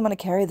 He doesn't want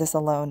to carry this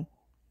alone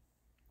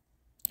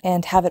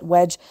and have it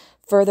wedge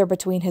further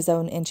between his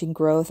own inching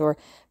growth or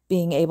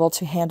being able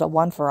to handle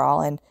One for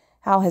All, and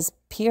how his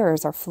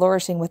peers are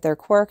flourishing with their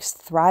quirks,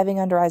 thriving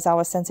under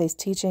Aizawa-sensei's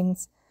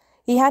teachings.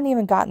 He hadn't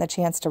even gotten the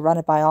chance to run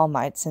it by All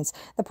Might, since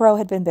the pro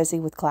had been busy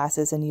with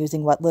classes and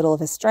using what little of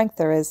his strength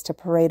there is to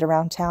parade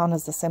around town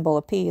as a symbol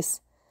of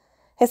peace.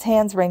 His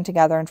hands ring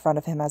together in front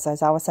of him as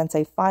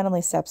Aizawa-sensei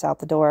finally steps out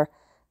the door,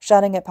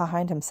 shutting it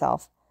behind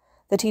himself.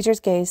 The teacher's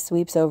gaze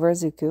sweeps over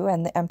Izuku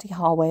and the empty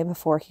hallway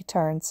before he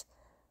turns.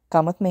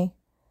 "Come with me."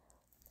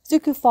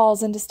 Izuku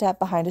falls into step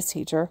behind his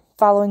teacher,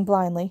 following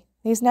blindly.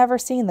 He's never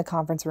seen the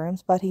conference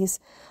rooms, but he's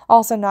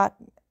also not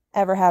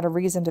ever had a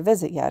reason to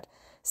visit yet.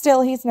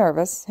 Still, he's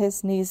nervous,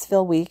 his knees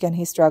feel weak, and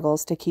he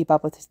struggles to keep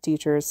up with his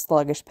teacher's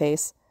sluggish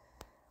pace.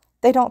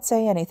 They don't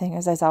say anything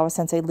as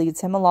Aizawa-sensei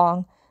leads him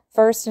along,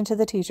 first into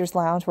the teacher's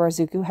lounge where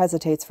Izuku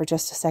hesitates for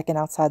just a second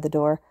outside the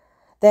door,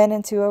 then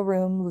into a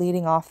room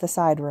leading off the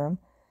side room.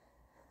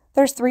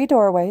 There's 3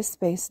 doorways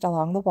spaced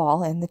along the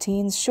wall, and the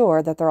teen's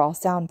sure that they're all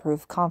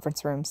soundproof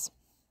conference rooms.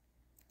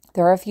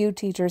 There are a few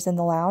teachers in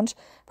the lounge,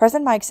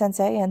 President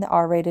Mike-sensei and the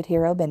R-rated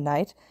hero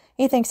Midnight.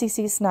 He thinks he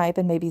sees Snipe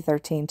and maybe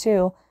 13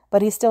 too,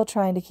 but he's still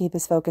trying to keep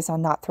his focus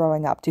on not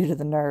throwing up due to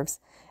the nerves,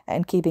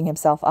 and keeping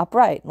himself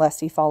upright lest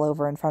he fall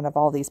over in front of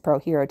all these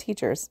pro-hero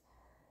teachers.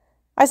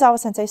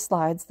 Aizawa-sensei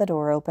slides the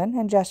door open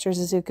and gestures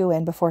Izuku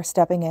in before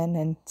stepping in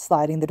and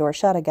sliding the door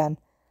shut again.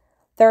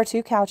 There are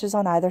 2 couches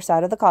on either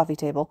side of the coffee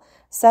table,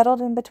 settled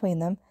in between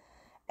them,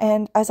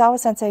 and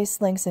Aizawa-sensei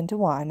slinks into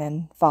one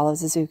and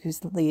follows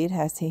Izuku's lead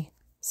as he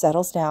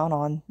settles down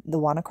on the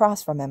one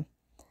across from him,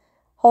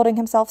 holding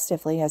himself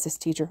stiffly as his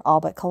teacher all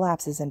but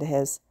collapses into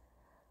his.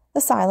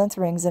 The silence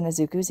rings in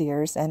Izuku's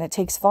ears, and it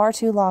takes far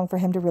too long for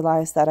him to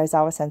realize that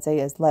Aizawa-sensei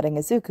is letting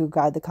Izuku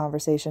guide the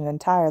conversation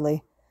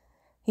entirely.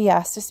 He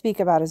asks to speak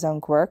about his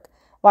own quirk.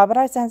 Why would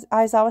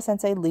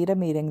Aizawa-sensei lead a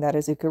meeting that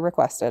Izuku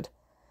requested?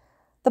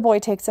 The boy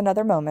takes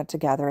another moment to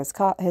gather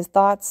his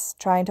thoughts,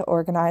 trying to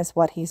organize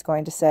what he's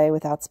going to say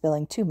without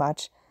spilling too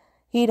much.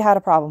 He'd had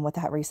a problem with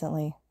that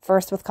recently,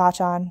 first with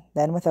Kachan,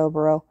 then with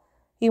Oboro.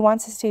 He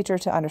wants his teacher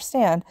to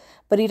understand,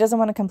 but he doesn't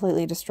want to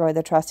completely destroy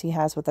the trust he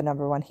has with the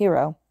 #1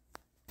 hero.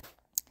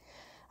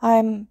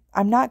 I'm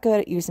not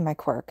good at using my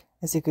quirk,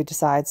 Izuku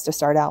decides to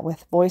start out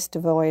with, voice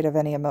devoid of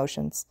any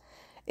emotions.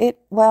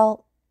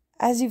 Well,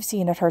 as you've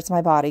seen, it hurts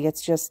my body.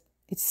 It's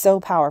so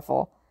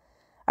powerful.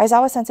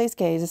 Aizawa-sensei's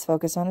gaze is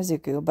focused on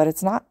Izuku, but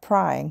it's not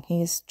prying.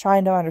 He's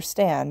trying to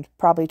understand,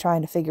 probably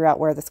trying to figure out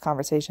where this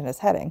conversation is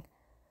heading.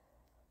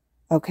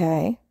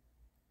 "Okay,"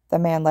 the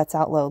man lets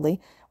out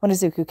lowly, when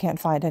Izuku can't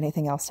find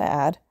anything else to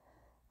add.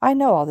 "I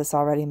know all this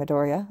already,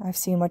 Midoriya. I've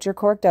seen what your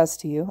quirk does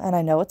to you, and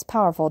I know it's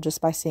powerful just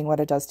by seeing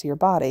what it does to your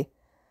body."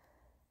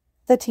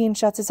 The teen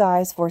shuts his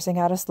eyes, forcing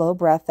out a slow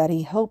breath that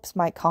he hopes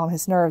might calm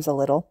his nerves a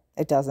little.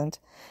 It doesn't,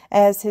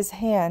 as his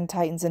hand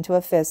tightens into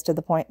a fist to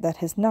the point that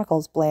his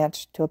knuckles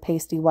blanch to a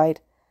pasty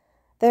white.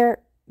 There's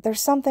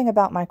something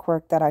about my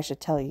quirk that I should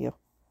tell you."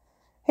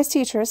 His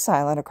teacher is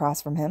silent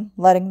across from him,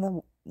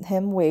 letting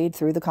him wade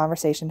through the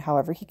conversation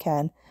however he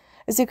can.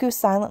 Izuku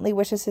silently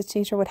wishes his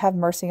teacher would have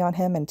mercy on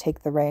him and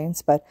take the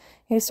reins, but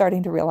he's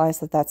starting to realize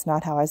that that's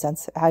not how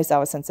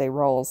Aizawa-sensei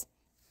rolls.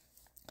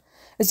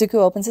 Izuku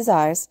opens his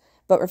eyes,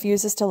 but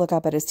refuses to look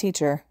up at his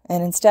teacher,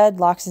 and instead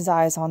locks his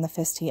eyes on the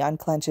fist he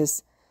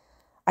unclenches.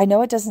 "I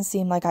know it doesn't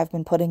seem like I've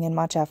been putting in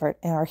much effort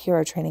in our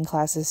hero training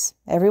classes.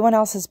 Everyone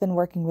else has been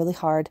working really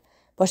hard,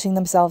 pushing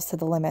themselves to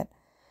the limit.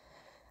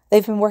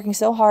 They've been working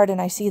so hard,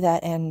 and I see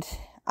that, and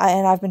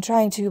I've been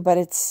trying to, but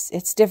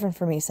it's different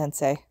for me,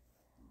 Sensei."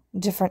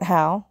 "Different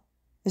how?"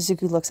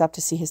 Izuku looks up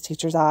to see his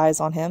teacher's eyes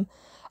on him,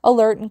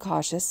 alert and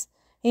cautious.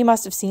 He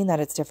must have seen that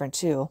it's different,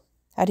 too.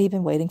 Had he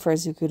been waiting for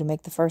Izuku to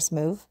make the first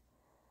move?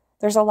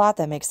 There's a lot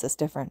that makes this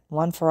different.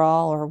 One for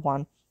all, or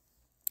one.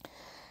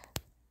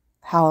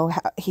 How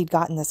he'd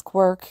gotten this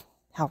quirk,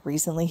 how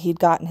recently he'd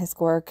gotten his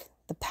quirk,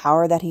 the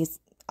power that he's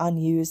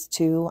unused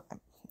to.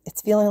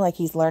 It's feeling like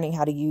he's learning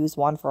how to use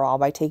One for All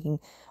by taking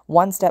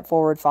 1 step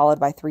forward followed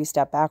by 3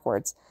 steps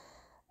backwards.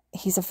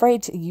 He's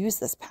afraid to use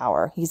this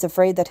power. He's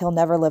afraid that he'll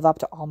never live up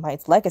to All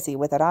Might's legacy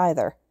with it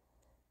either.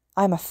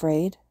 "I'm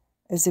afraid,"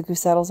 Izuku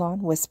settles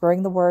on,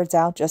 whispering the words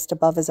out just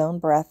above his own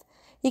breath.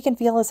 He can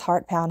feel his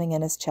heart pounding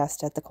in his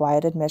chest at the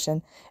quiet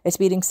admission. It's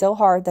beating so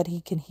hard that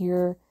he can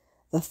hear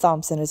the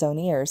thumps in his own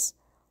ears.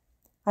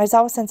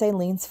 Aizawa-sensei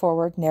leans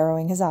forward,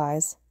 narrowing his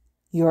eyes.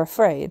 "You're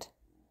afraid?"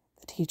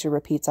 the teacher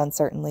repeats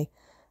uncertainly.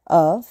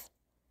 "Of?"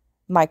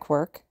 "My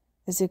quirk."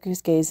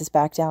 Izuku's gaze is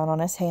back down on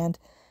his hand,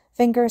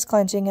 fingers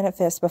clenching in a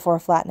fist before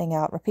flattening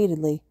out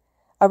repeatedly,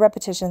 a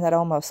repetition that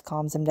almost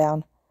calms him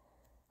down.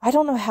 "I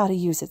don't know how to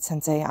use it,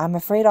 Sensei. I'm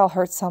afraid I'll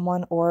hurt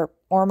someone or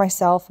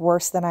myself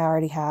worse than I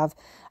already have.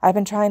 I've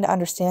been trying to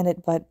understand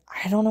it, but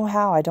I don't know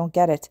how. I don't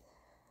get it."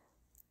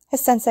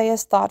 His sensei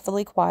is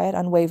thoughtfully quiet,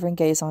 unwavering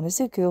gaze on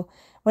Izuku,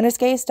 When his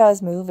gaze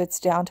does move, it's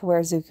down to where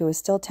Izuku is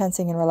still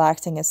tensing and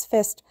relaxing his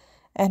fist,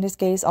 and his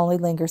gaze only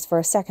lingers for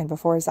a second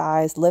before his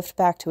eyes lift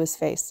back to his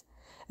face.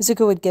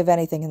 Izuku would give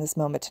anything in this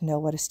moment to know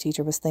what his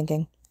teacher was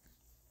thinking.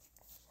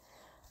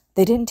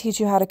 They didn't teach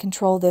you how to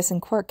control this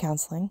in quirk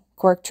counseling,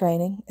 quirk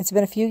training. It's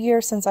been a few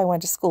years since I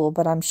went to school,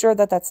 but I'm sure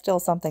that that's still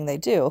something they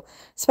do,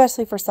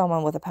 especially for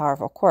someone with a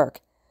powerful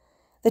quirk.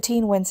 The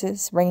teen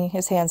winces, wringing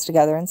his hands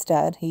together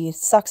instead. He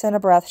sucks in a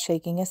breath,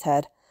 shaking his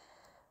head.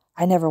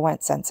 I never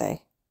went,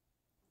 Sensei.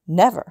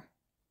 Never.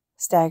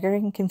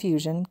 Staggering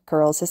confusion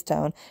curls his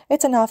tone.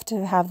 It's enough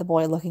to have the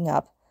boy looking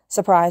up,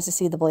 surprised to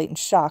see the blatant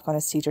shock on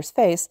his teacher's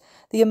face.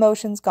 The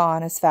emotion's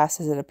gone as fast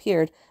as it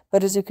appeared,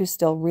 but Izuku's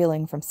still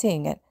reeling from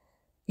seeing it.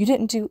 You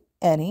didn't do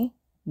any?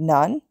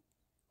 None?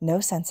 No,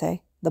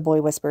 Sensei, the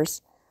boy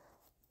whispers.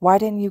 Why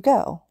didn't you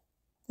go?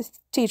 The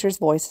teacher's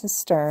voice is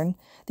stern.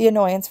 The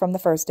annoyance from the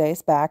first day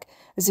is back.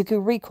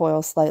 Izuku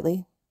recoils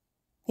slightly.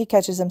 He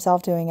catches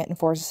himself doing it and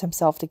forces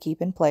himself to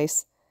keep in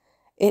place.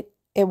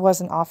 It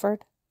wasn't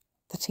offered?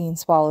 The teen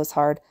swallows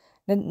hard.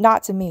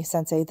 Not to me,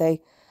 Sensei.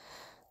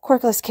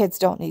 Quirkless kids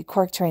don't need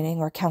quirk training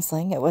or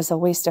counseling. It was a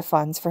waste of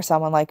funds for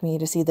someone like me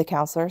to see the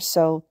counselors,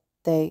 so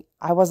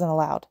I wasn't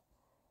allowed.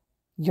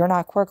 You're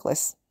not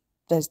quirkless,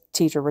 the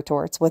teacher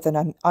retorts with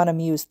an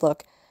unamused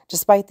look.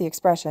 Despite the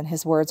expression,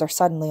 his words are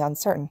suddenly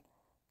uncertain.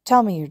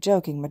 Tell me you're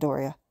joking,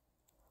 Midoriya.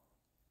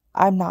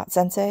 I'm not,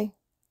 Sensei.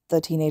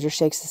 The teenager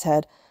shakes his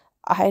head.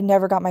 I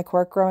never got my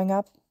quirk growing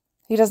up.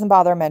 He doesn't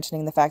bother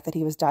mentioning the fact that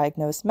he was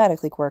diagnosed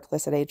medically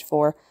quirkless at age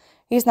 4.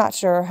 He's not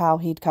sure how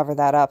he'd cover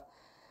that up.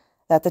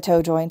 That the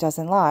toe joint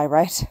doesn't lie,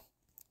 right?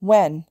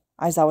 When?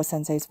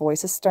 Aizawa-sensei's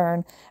voice is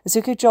stern.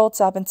 Izuku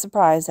jolts up in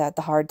surprise at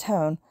the hard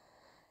tone.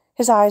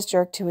 His eyes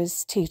jerk to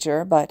his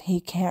teacher, but he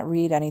can't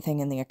read anything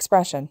in the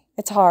expression.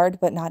 It's hard,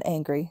 but not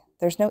angry.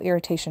 There's no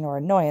irritation or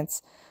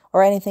annoyance,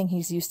 or anything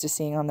he's used to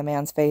seeing on the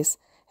man's face.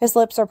 His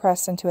lips are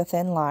pressed into a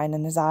thin line,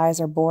 and his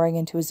eyes are boring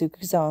into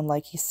Izuku's own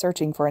like he's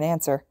searching for an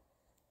answer.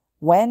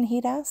 When?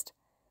 He'd asked.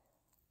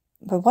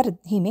 But what did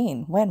he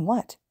mean? When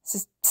what?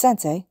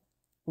 Sensei.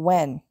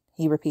 When?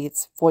 He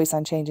repeats, voice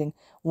unchanging.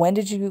 When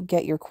did you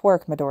get your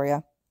quirk,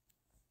 Midoriya?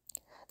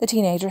 The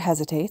teenager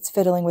hesitates,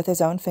 fiddling with his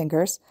own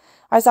fingers.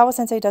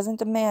 Aizawa-sensei doesn't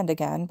demand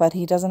again, but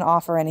he doesn't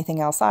offer anything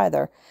else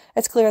either.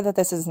 It's clear that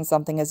this isn't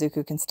something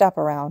Izuku can step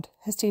around.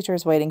 His teacher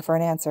is waiting for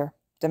an answer,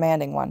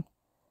 demanding one.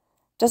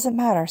 Does it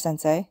matter,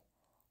 Sensei?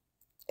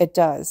 It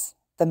does.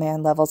 The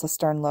man levels a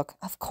stern look.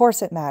 Of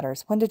course it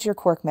matters. When did your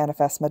quirk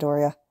manifest,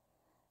 Midoriya?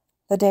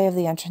 The day of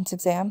the entrance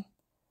exam.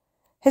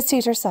 His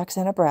teacher sucks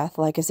in a breath,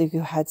 like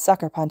Izuku had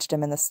sucker-punched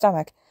him in the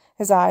stomach.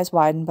 His eyes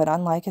widen, but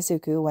unlike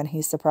Izuku when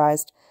he's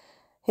surprised,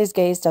 his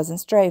gaze doesn't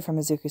stray from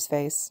Izuku's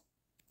face.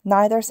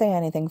 Neither say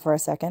anything for a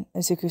second.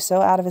 Izuku's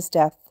so out of his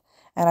depth,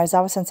 and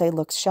Aizawa-sensei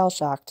looks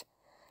shell-shocked.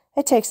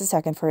 It takes a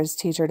second for his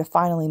teacher to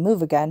finally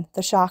move again.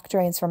 The shock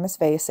drains from his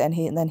face, and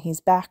then he's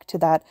back to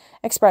that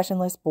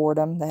expressionless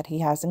boredom that he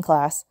has in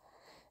class.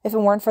 If it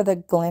weren't for the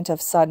glint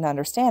of sudden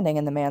understanding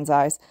in the man's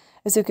eyes,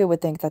 Izuku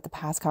would think that the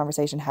past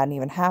conversation hadn't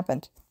even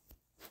happened.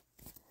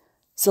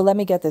 So let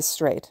me get this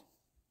straight.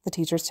 The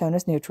teacher's tone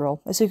is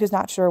neutral. Izuku's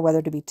not sure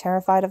whether to be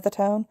terrified of the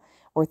tone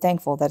or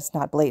thankful that it's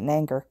not blatant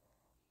anger.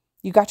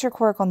 You got your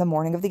quirk on the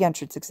morning of the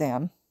entrance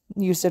exam.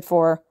 Used it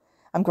for,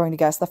 I'm going to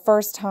guess, the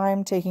first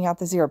time taking out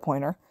the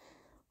 0-pointer,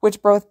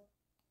 which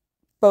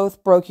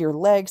both broke your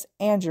legs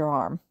and your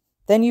arm.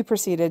 Then you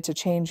proceeded to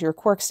change your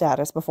quirk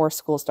status before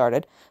school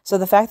started, so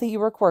the fact that you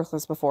were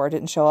quirkless before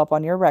didn't show up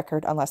on your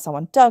record unless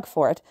someone dug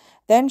for it,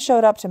 then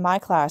showed up to my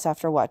class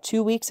after,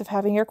 2 weeks of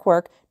having your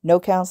quirk, no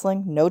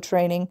counseling, no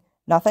training,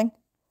 nothing?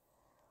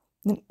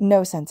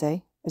 No,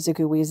 Sensei,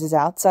 Izuku wheezes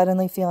out,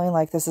 suddenly feeling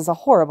like this is a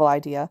horrible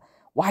idea.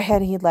 Why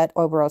had he let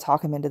Oboro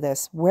talk him into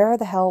this? Where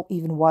the hell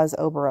even was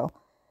Oboro?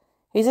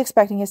 He's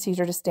expecting his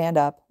teacher to stand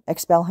up,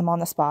 expel him on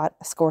the spot,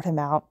 escort him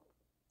out.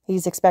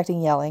 He's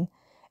expecting yelling,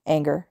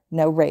 anger,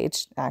 no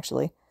rage,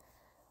 actually.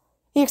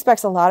 He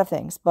expects a lot of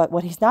things, but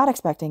what he's not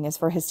expecting is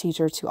for his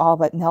teacher to all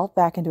but melt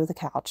back into the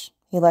couch.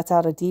 He lets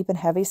out a deep and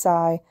heavy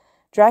sigh,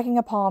 dragging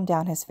a palm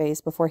down his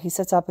face before he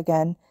sits up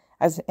again,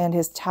 and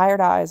his tired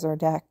eyes are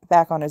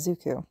back on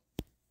Izuku.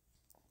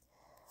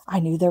 I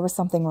knew there was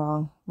something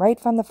wrong, right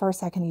from the first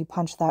second you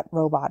punched that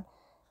robot,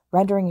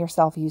 rendering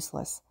yourself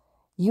useless.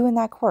 You and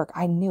that quirk,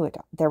 I knew it.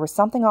 There was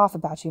something off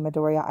about you,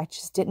 Midoriya. I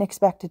just didn't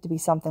expect it to be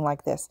something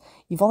like this.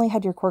 You've only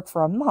had your quirk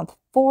for a month,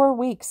 4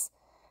 weeks.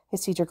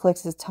 His teacher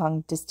clicks his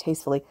tongue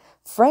distastefully.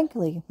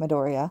 Frankly,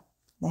 Midoriya,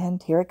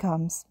 and here it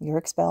comes. You're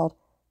expelled.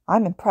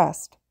 I'm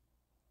impressed.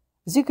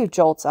 Izuku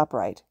jolts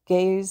upright,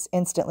 gaze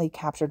instantly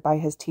captured by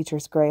his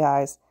teacher's gray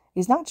eyes.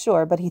 He's not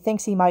sure, but he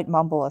thinks he might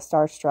mumble a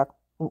starstruck,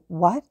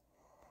 What?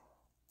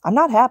 I'm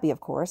not happy,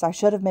 of course. I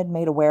should have been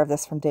made aware of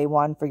this from day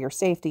one for your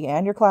safety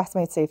and your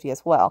classmates' safety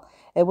as well.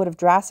 It would have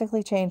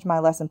drastically changed my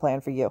lesson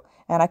plan for you,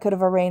 and I could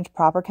have arranged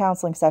proper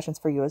counseling sessions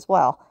for you as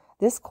well.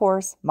 This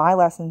course, my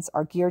lessons,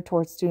 are geared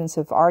towards students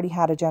who have already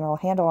had a general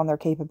handle on their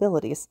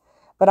capabilities.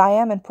 But I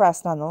am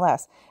impressed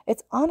nonetheless.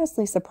 It's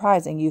honestly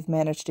surprising you've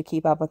managed to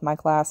keep up with my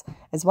class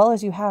as well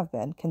as you have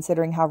been,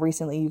 considering how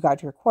recently you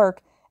got your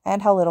quirk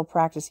and how little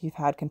practice you've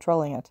had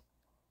controlling it.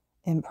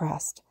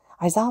 Impressed.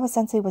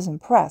 Aizawa-sensei was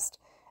impressed.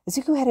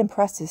 Izuku had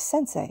impressed his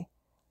sensei.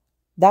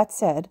 That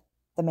said,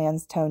 the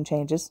man's tone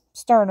changes,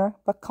 sterner,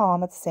 but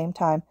calm at the same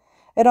time.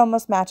 It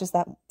almost matches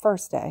that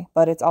first day,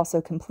 but it's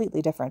also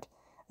completely different.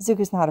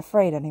 Izuku's not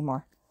afraid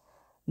anymore.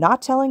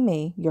 Not telling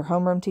me, your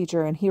homeroom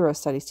teacher and hero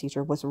studies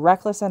teacher, was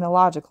reckless and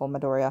illogical,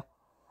 Midoriya.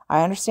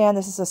 I understand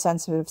this is a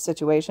sensitive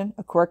situation.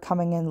 A quirk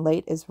coming in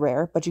late is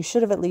rare, but you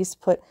should have at least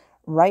put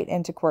right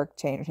into quirk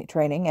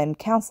training and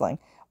counseling,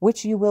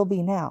 which you will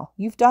be now.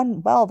 You've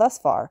done well thus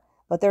far,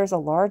 but there is a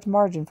large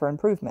margin for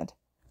improvement.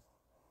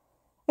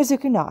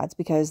 Izuku nods,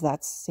 because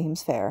that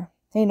seems fair.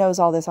 He knows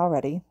all this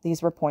already.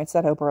 These were points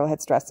that Oboro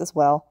had stressed as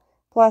well.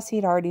 Plus,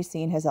 he'd already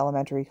seen his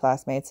elementary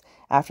classmates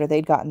after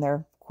they'd gotten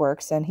their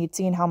quirks, and he'd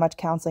seen how much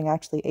counseling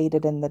actually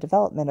aided in the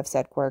development of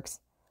said quirks.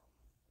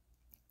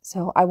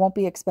 So, I won't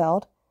be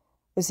expelled?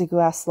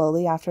 Izuku asked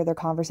slowly after their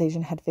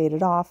conversation had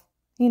faded off.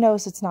 He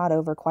knows it's not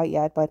over quite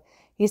yet, but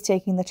he's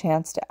taking the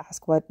chance to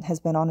ask what has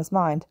been on his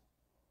mind.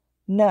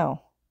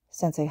 No,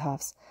 Sensei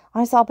huffs.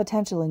 I saw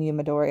potential in you,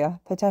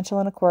 Midoriya. Potential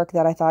in a quirk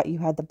that I thought you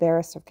had the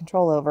barest of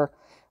control over.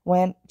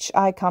 Which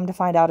I come to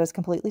find out is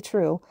completely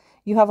true.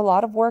 You have a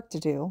lot of work to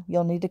do.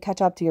 You'll need to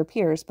catch up to your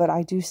peers, but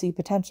I do see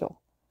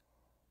potential.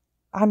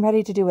 I'm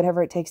ready to do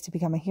whatever it takes to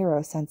become a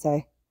hero,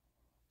 Sensei.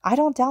 I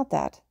don't doubt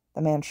that,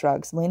 the man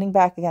shrugs, leaning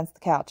back against the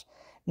couch.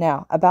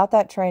 Now, about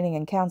that training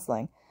and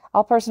counseling.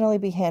 I'll personally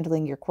be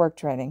handling your quirk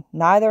training.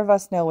 Neither of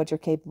us know what you're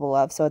capable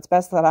of, so it's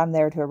best that I'm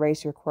there to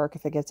erase your quirk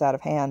if it gets out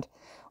of hand.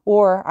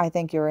 Or I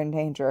think you're in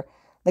danger.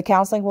 The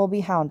counseling will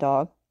be Hound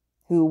Dog,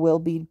 who will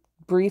be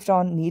briefed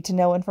on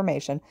need-to-know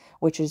information,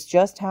 which is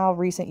just how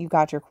recent you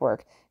got your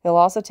quirk. He'll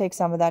also take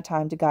some of that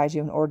time to guide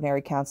you in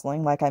ordinary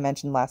counseling, like I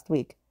mentioned last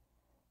week.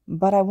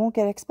 But I won't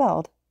get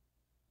expelled.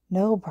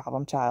 No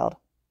problem, child,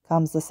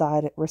 comes the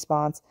side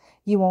response.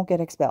 You won't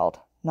get expelled.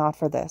 Not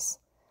for this.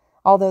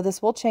 Although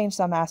this will change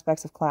some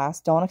aspects of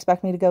class, don't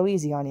expect me to go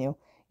easy on you.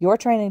 You're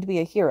training to be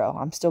a hero.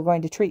 I'm still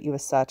going to treat you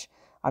as such.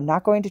 I'm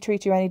not going to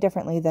treat you any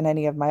differently than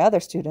any of my other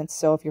students,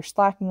 so if you're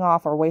slacking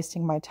off or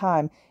wasting my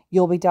time,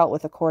 you'll be dealt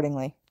with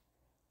accordingly.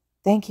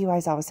 Thank you,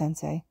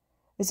 Aizawa-sensei.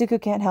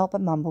 Izuku can't help but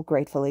mumble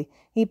gratefully.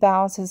 He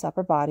bows his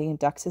upper body and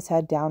ducks his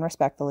head down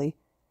respectfully.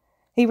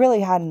 He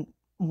really hadn't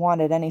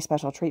wanted any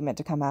special treatment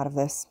to come out of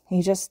this.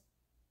 He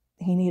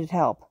needed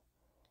help.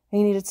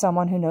 He needed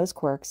someone who knows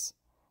quirks.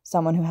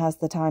 Someone who has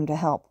the time to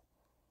help.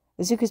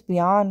 Izuku's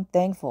beyond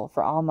thankful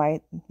for All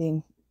Might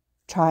being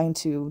trying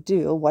to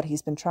do what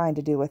he's been trying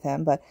to do with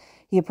him, but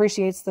he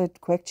appreciates the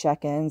quick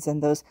check-ins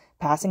and those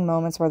passing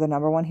moments where the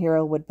 #1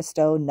 hero would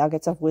bestow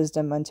nuggets of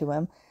wisdom into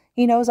him.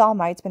 He knows All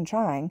Might's been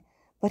trying,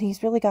 but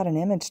he's really got an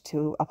image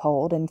to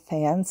uphold and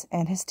fans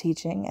and his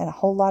teaching and a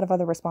whole lot of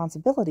other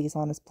responsibilities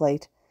on his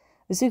plate.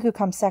 Izuku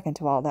comes second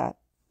to all that.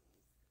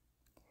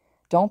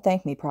 Don't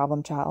thank me,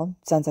 problem child,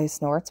 Sensei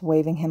snorts,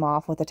 waving him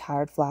off with a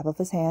tired flap of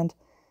his hand.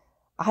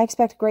 I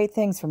expect great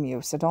things from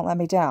you, so don't let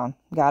me down.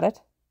 Got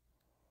it?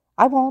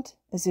 I won't,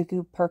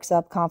 Izuku perks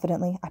up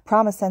confidently. I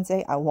promise,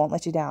 Sensei, I won't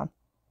let you down.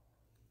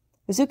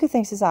 Izuku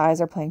thinks his eyes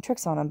are playing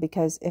tricks on him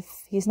because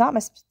if he's not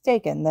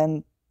mistaken,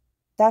 then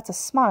that's a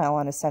smile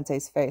on his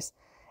sensei's face.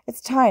 It's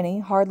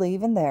tiny, hardly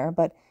even there,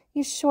 but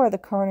he's sure the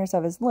corners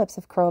of his lips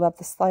have curled up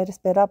the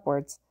slightest bit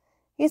upwards.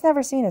 He's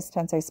never seen his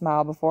sensei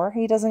smile before.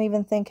 He doesn't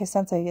even think his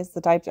sensei is the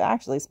type to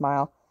actually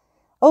smile.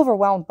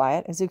 Overwhelmed by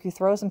it, Izuku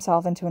throws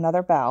himself into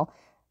another bow,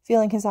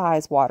 feeling his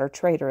eyes water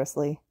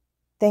traitorously.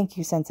 Thank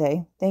you,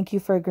 Sensei. Thank you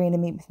for agreeing to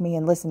meet with me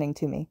and listening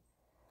to me.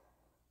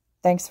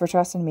 Thanks for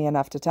trusting me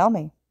enough to tell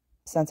me,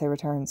 Sensei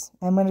returns,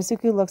 and when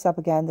Izuku looks up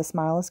again, the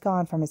smile is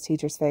gone from his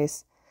teacher's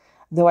face.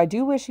 Though I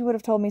do wish you would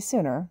have told me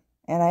sooner,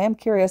 and I am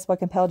curious what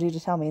compelled you to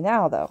tell me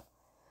now, though.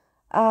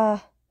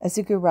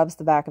 Izuku rubs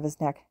the back of his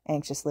neck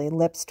anxiously,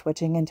 lips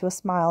twitching into a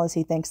smile as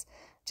he thinks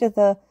to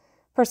the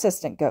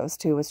persistent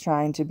ghost who was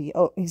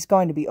he's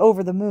going to be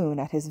over the moon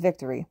at his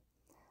victory.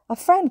 A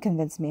friend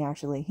convinced me,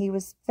 actually. He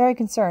was very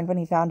concerned when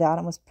he found out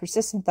and was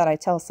persistent that I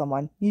tell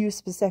someone, you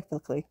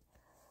specifically.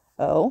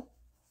 Oh?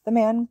 The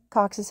man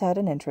cocks his head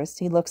in interest.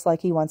 He looks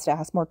like he wants to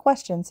ask more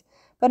questions,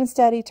 but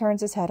instead he turns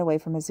his head away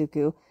from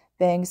Izuku,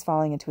 bangs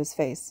falling into his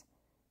face.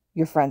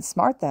 Your friend's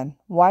smart, then.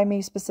 Why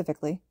me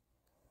specifically?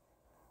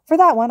 For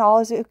that one,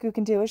 all Izuku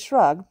can do is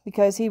shrug,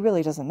 because he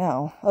really doesn't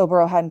know.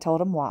 Oboro hadn't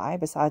told him why,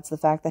 besides the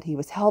fact that he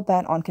was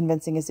hell-bent on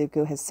convincing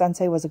Izuku his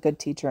sensei was a good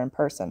teacher in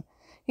person.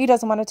 He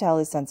doesn't want to tell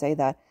his sensei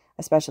that,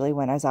 especially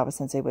when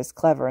Aizawa-sensei was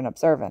clever and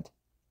observant.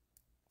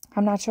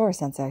 I'm not sure,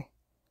 Sensei.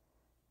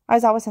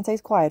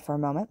 Aizawa-sensei's quiet for a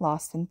moment,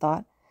 lost in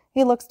thought.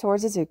 He looks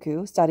towards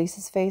Izuku, studies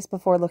his face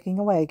before looking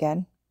away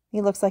again.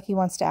 He looks like he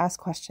wants to ask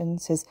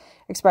questions. His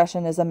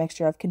expression is a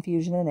mixture of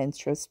confusion and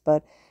interest,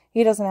 but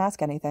he doesn't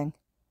ask anything.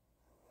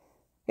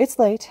 It's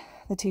late,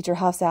 the teacher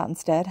huffs out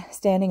instead,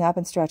 standing up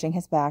and stretching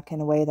his back in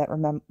a way that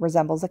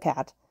resembles a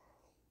cat.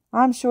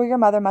 I'm sure your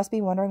mother must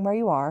be wondering where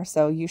you are,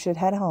 so you should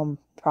head home,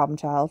 problem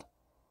child.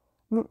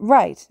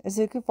 Right.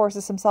 Izuku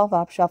forces himself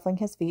up, shuffling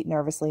his feet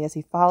nervously as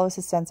he follows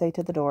his sensei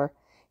to the door.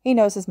 He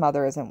knows his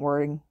mother isn't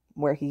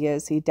where he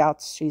is. He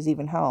doubts she's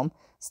even home.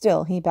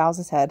 Still, he bows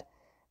his head.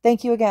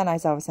 Thank you again,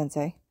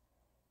 Aizawa-sensei.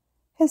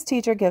 His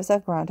teacher gives a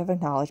grunt of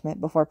acknowledgement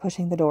before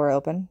pushing the door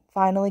open,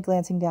 finally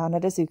glancing down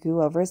at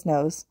Izuku over his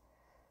nose.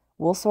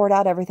 We'll sort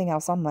out everything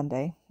else on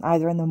Monday,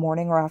 either in the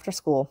morning or after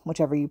school,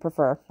 whichever you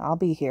prefer. I'll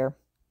be here.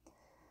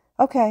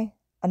 Okay.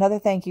 Another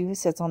thank you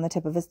sits on the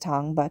tip of his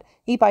tongue, but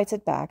he bites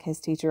it back, his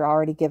teacher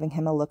already giving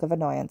him a look of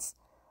annoyance.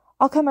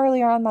 I'll come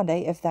earlier on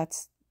Monday, if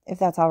that's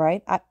all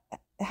right.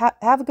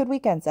 Have a good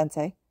weekend,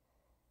 Sensei.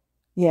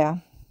 Yeah.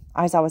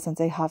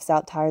 Aizawa-sensei huffs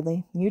out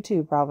tiredly. You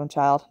too, problem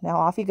child. Now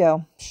off you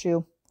go.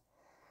 Shoo.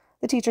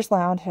 The teacher's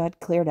lounge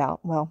had cleared out,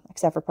 well,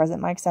 except for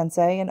President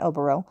Mike-sensei and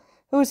Oboro,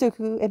 who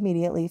Izuku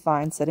immediately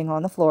finds sitting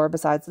on the floor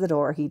beside the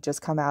door he'd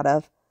just come out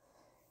of.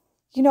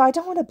 You know, I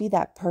don't want to be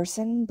that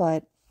person,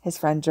 but... His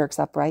friend jerks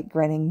upright,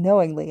 grinning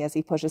knowingly as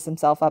he pushes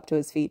himself up to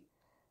his feet.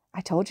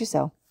 I told you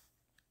so.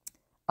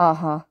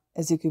 Uh-huh,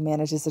 Izuku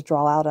manages to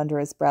drawl out under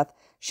his breath,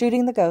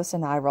 shooting the ghost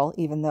an eye roll,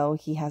 even though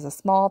he has a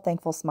small,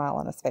 thankful smile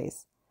on his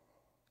face.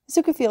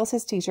 Izuku feels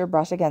his teacher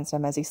brush against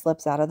him as he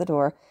slips out of the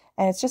door,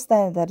 and it's just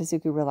then that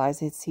Izuku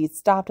realizes he'd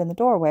stopped in the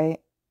doorway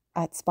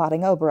at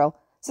spotting Oboro.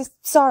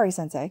 Sorry,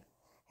 Sensei.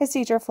 His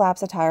teacher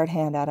flaps a tired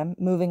hand at him,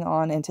 moving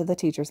on into the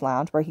teacher's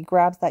lounge, where he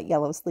grabs that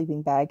yellow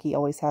sleeping bag he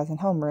always has in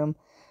homeroom,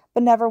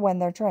 but never when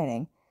they're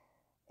training.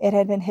 It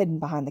had been hidden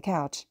behind the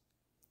couch.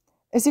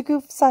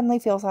 Izuku suddenly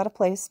feels out of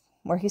place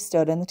where he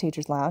stood in the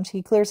teacher's lounge.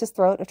 He clears his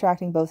throat,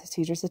 attracting both his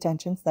teacher's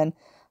attentions, then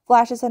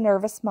flashes a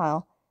nervous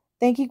smile.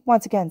 Thank you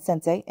once again,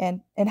 Sensei,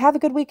 and have a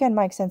good weekend,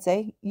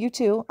 Mike-sensei. You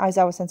too,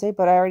 Aizawa-sensei,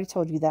 but I already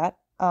told you that.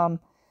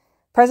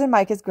 President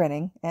Mike is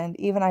grinning, and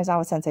even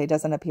Aizawa-sensei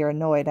doesn't appear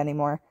annoyed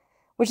anymore,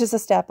 which is a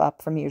step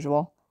up from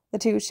usual. The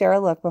two share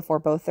a look before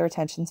both their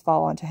attentions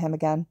fall onto him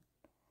again.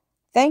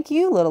 Thank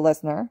you, little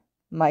listener.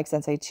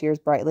 Mike-sensei cheers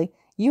brightly.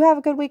 You have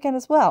a good weekend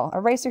as well. A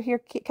racer here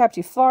kept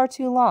you far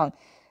too long.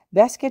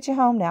 Best get you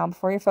home now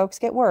before your folks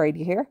get worried,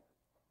 you hear?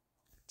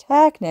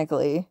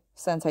 Technically,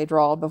 Sensei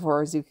drawled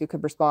before Izuku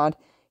could respond,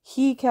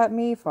 he kept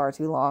me far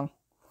too long.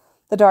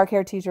 The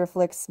dark-haired teacher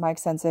flicks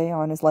Mike-sensei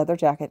on his leather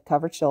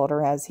jacket-covered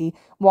shoulder as he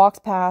walks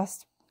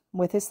past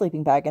with his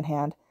sleeping bag in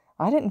hand.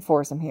 I didn't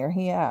force him here,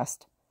 he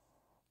asked.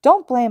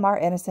 Don't blame our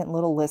innocent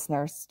little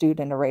listener,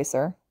 student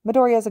eraser.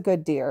 Midoriya's a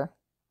good dear.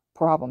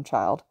 Problem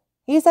child.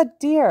 He's a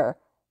dear.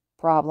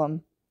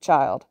 Problem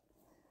child.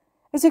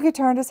 Izuku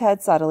turned his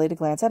head subtly to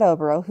glance at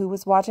Oboro, who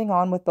was watching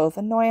on with both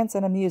annoyance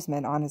and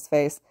amusement on his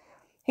face.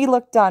 He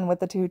looked done with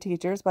the two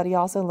teachers, but he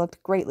also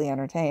looked greatly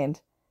entertained.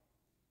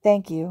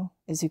 Thank you,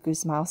 Izuku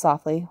smiled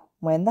softly,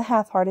 when the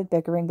half-hearted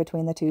bickering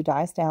between the two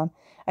dies down,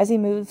 as he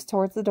moves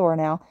towards the door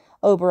now,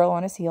 Oboro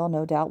on his heel,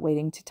 no doubt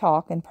waiting to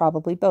talk and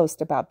probably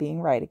boast about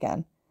being right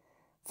again.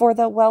 For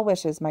the well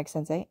wishes,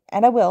 Mike-sensei,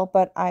 and I will,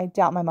 but I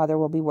doubt my mother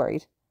will be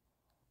worried.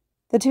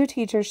 The two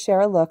teachers share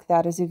a look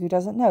that Izuku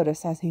doesn't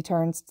notice as he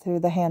turns to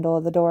the handle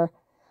of the door.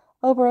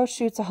 Oboro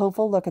shoots a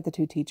hopeful look at the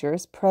two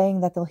teachers,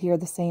 praying that they'll hear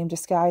the same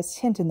disguised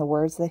hint in the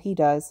words that he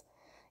does,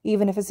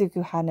 even if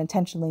Izuku hadn't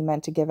intentionally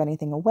meant to give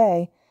anything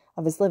away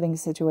of his living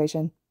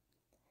situation.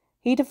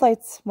 He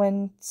deflates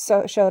when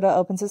Shota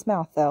opens his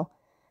mouth, though.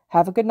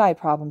 Have a good night,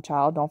 problem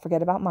child. Don't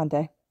forget about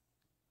Monday.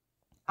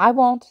 I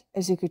won't,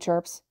 Izuku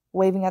chirps,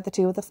 waving at the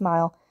two with a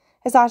smile.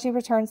 Hisashi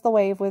returns the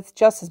wave with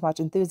just as much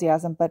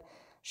enthusiasm, but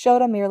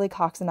Shota merely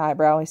cocks an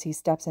eyebrow as he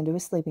steps into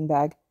his sleeping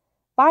bag.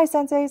 Bye,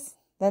 senseis.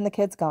 Then the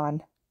kid's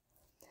gone.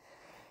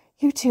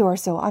 You two are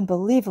so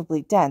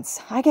unbelievably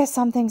dense. I guess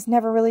some things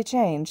never really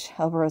change,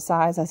 Oboro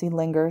sighs as he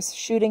lingers,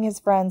 shooting his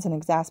friends an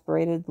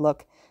exasperated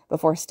look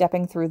before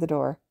stepping through the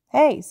door.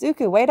 Hey,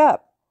 Zuku, wait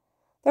up!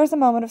 There's a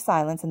moment of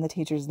silence in the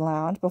teacher's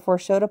lounge before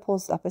Shota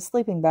pulls up his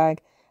sleeping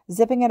bag,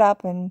 zipping it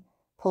up and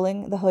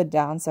pulling the hood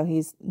down so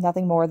he's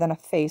nothing more than a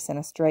face and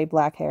a stray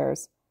black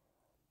hairs.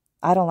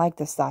 I don't like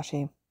this,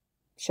 Sashi.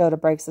 Shota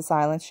breaks the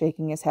silence,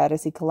 shaking his head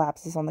as he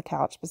collapses on the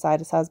couch beside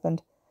his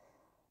husband.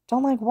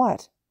 Don't like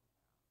what?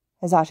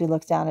 Hisashi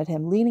looks down at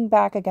him, leaning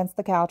back against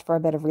the couch for a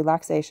bit of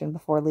relaxation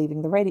before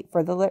leaving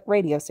the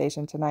radio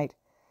station tonight.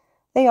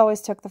 They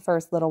always took the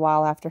first little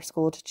while after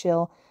school to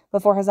chill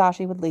before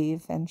Hisashi would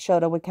leave, and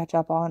Shota would catch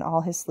up on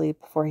all his sleep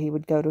before he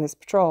would go to his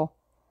patrol.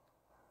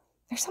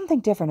 There's something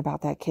different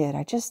about that kid.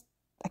 I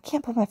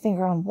can't put my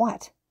finger on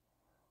what.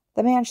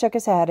 The man shook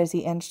his head as he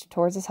inched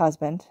towards his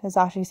husband.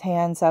 Hisashi's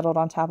hand settled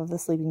on top of the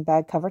sleeping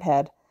bag-covered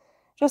head,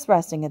 just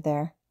resting it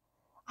there.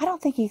 I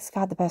don't think he's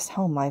got the best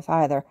home life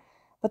either,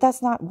 but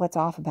that's not what's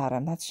off about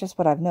him. That's just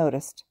what I've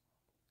noticed.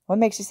 What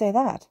makes you say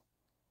that?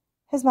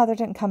 His mother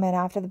didn't come in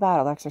after the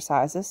battle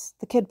exercises.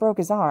 The kid broke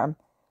his arm,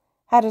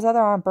 had his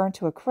other arm burnt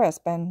to a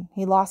crisp, and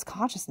he lost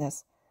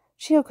consciousness.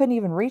 Shio couldn't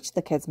even reach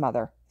the kid's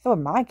mother. If it were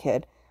my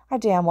kid, I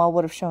damn well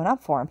would have shown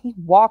up for him. He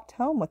walked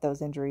home with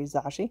those injuries,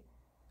 Zashi.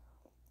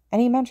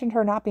 And he mentioned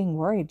her not being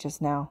worried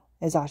just now.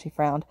 Izashi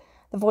frowned.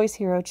 The voice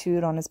hero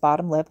chewed on his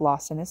bottom lip,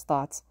 lost in his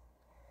thoughts.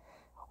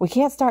 We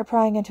can't start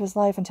prying into his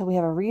life until we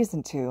have a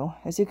reason to.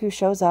 Izuku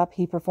shows up.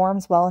 He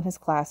performs well in his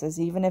classes,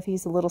 even if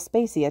he's a little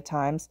spacey at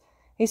times.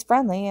 He's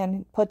friendly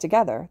and put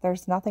together.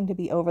 There's nothing to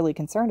be overly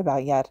concerned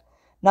about yet.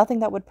 Nothing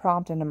that would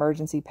prompt an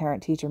emergency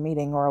parent-teacher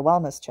meeting or a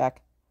wellness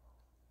check.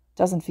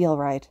 Doesn't feel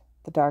right,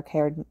 the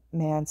dark-haired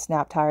man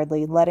snapped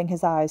tiredly, letting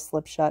his eyes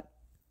slip shut.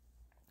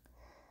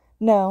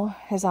 No,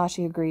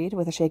 Hisashi agreed,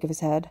 with a shake of his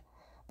head.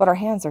 But our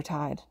hands are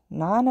tied.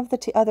 None of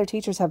the other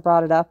teachers have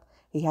brought it up.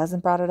 He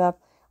hasn't brought it up.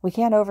 We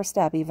can't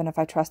overstep, even if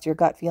I trust your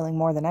gut feeling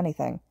more than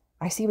anything.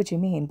 I see what you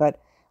mean, but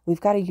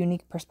we've got a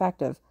unique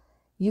perspective.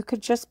 You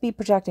could just be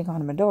projecting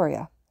on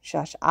Midoriya.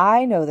 Shush,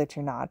 I know that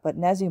you're not, but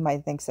Nezu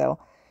might think so.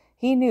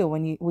 He knew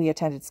when we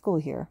attended school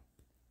here.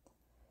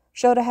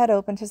 Shota had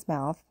opened his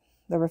mouth,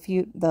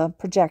 refute the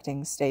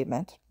projecting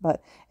statement,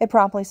 but it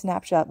promptly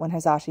snapped shut when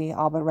Hisashi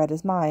all but read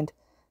his mind.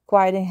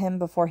 Quieting him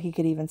before he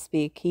could even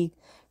speak, he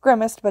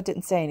grimaced but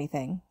didn't say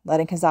anything,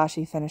 letting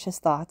Hisashi finish his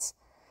thoughts.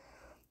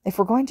 If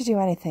we're going to do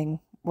anything,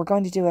 we're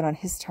going to do it on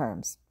his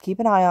terms. Keep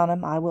an eye on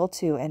him, I will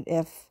too, and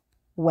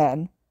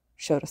when,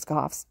 Shota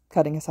scoffs,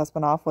 cutting his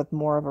husband off with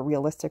more of a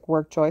realistic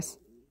word choice.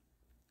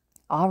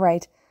 All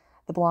right,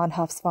 the blonde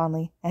huffs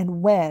fondly,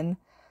 and when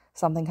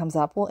something comes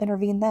up, we'll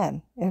intervene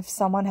then. If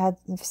someone had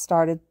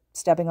started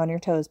stepping on your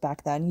toes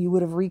back then, you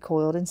would have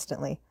recoiled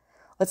instantly.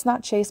 Let's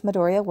not chase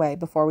Midoriya away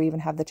before we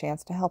even have the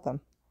chance to help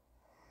him.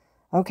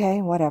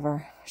 Okay,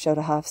 whatever,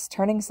 Shota huffs,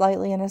 turning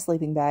slightly in his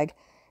sleeping bag.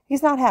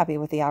 He's not happy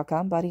with the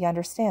outcome, but he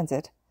understands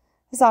it.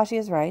 Hisashi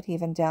is right,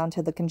 even down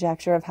to the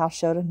conjecture of how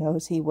Shota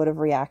knows he would have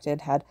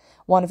reacted had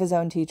one of his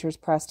own teachers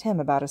pressed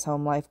him about his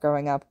home life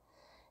growing up.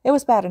 It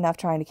was bad enough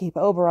trying to keep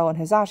Oboro and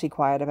Hisashi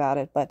quiet about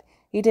it, but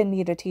he didn't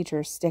need a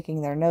teacher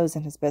sticking their nose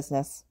in his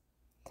business.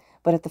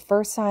 But at the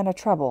first sign of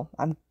trouble,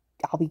 I'll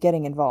be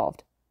getting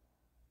involved.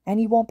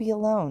 And you won't be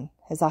alone,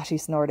 Hisashi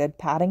snorted,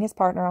 patting his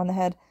partner on the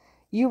head.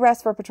 You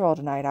rest for patrol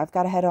tonight. I've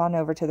got to head on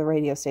over to the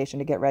radio station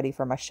to get ready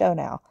for my show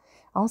now.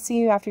 I'll see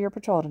you after your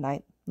patrol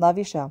tonight. Love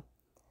your show.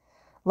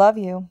 Love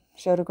you,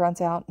 Shota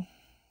grunts out.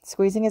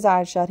 Squeezing his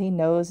eyes shut, he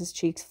knows his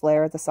cheeks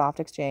flare at the soft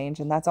exchange,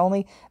 and that's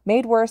only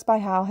made worse by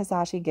how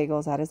Hisashi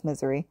giggles at his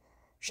misery.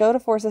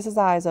 Shota forces his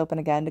eyes open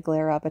again to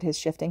glare up at his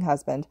shifting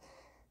husband.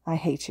 I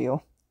hate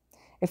you.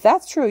 If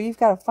that's true, you've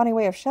got a funny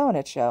way of showing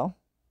it, Sho.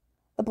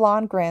 The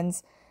blonde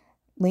grins,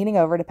 leaning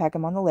over to peck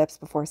him on the lips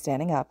before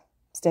standing up.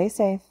 Stay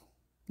safe.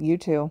 You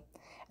too.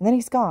 And then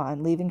he's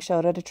gone, leaving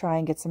Shota to try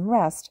and get some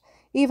rest,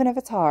 even if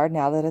it's hard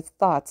now that his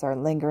thoughts are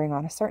lingering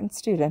on a certain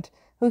student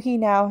who he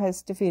now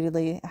has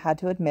defeatedly had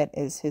to admit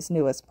is his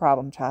newest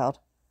problem child.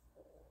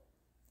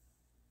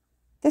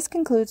 This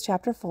concludes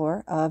Chapter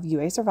 4 of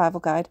Yuuei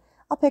Survival Guide.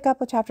 I'll pick up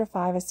with Chapter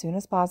 5 as soon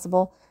as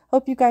possible.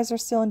 Hope you guys are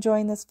still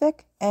enjoying this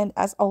fic, and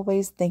as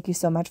always, thank you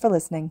so much for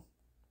listening.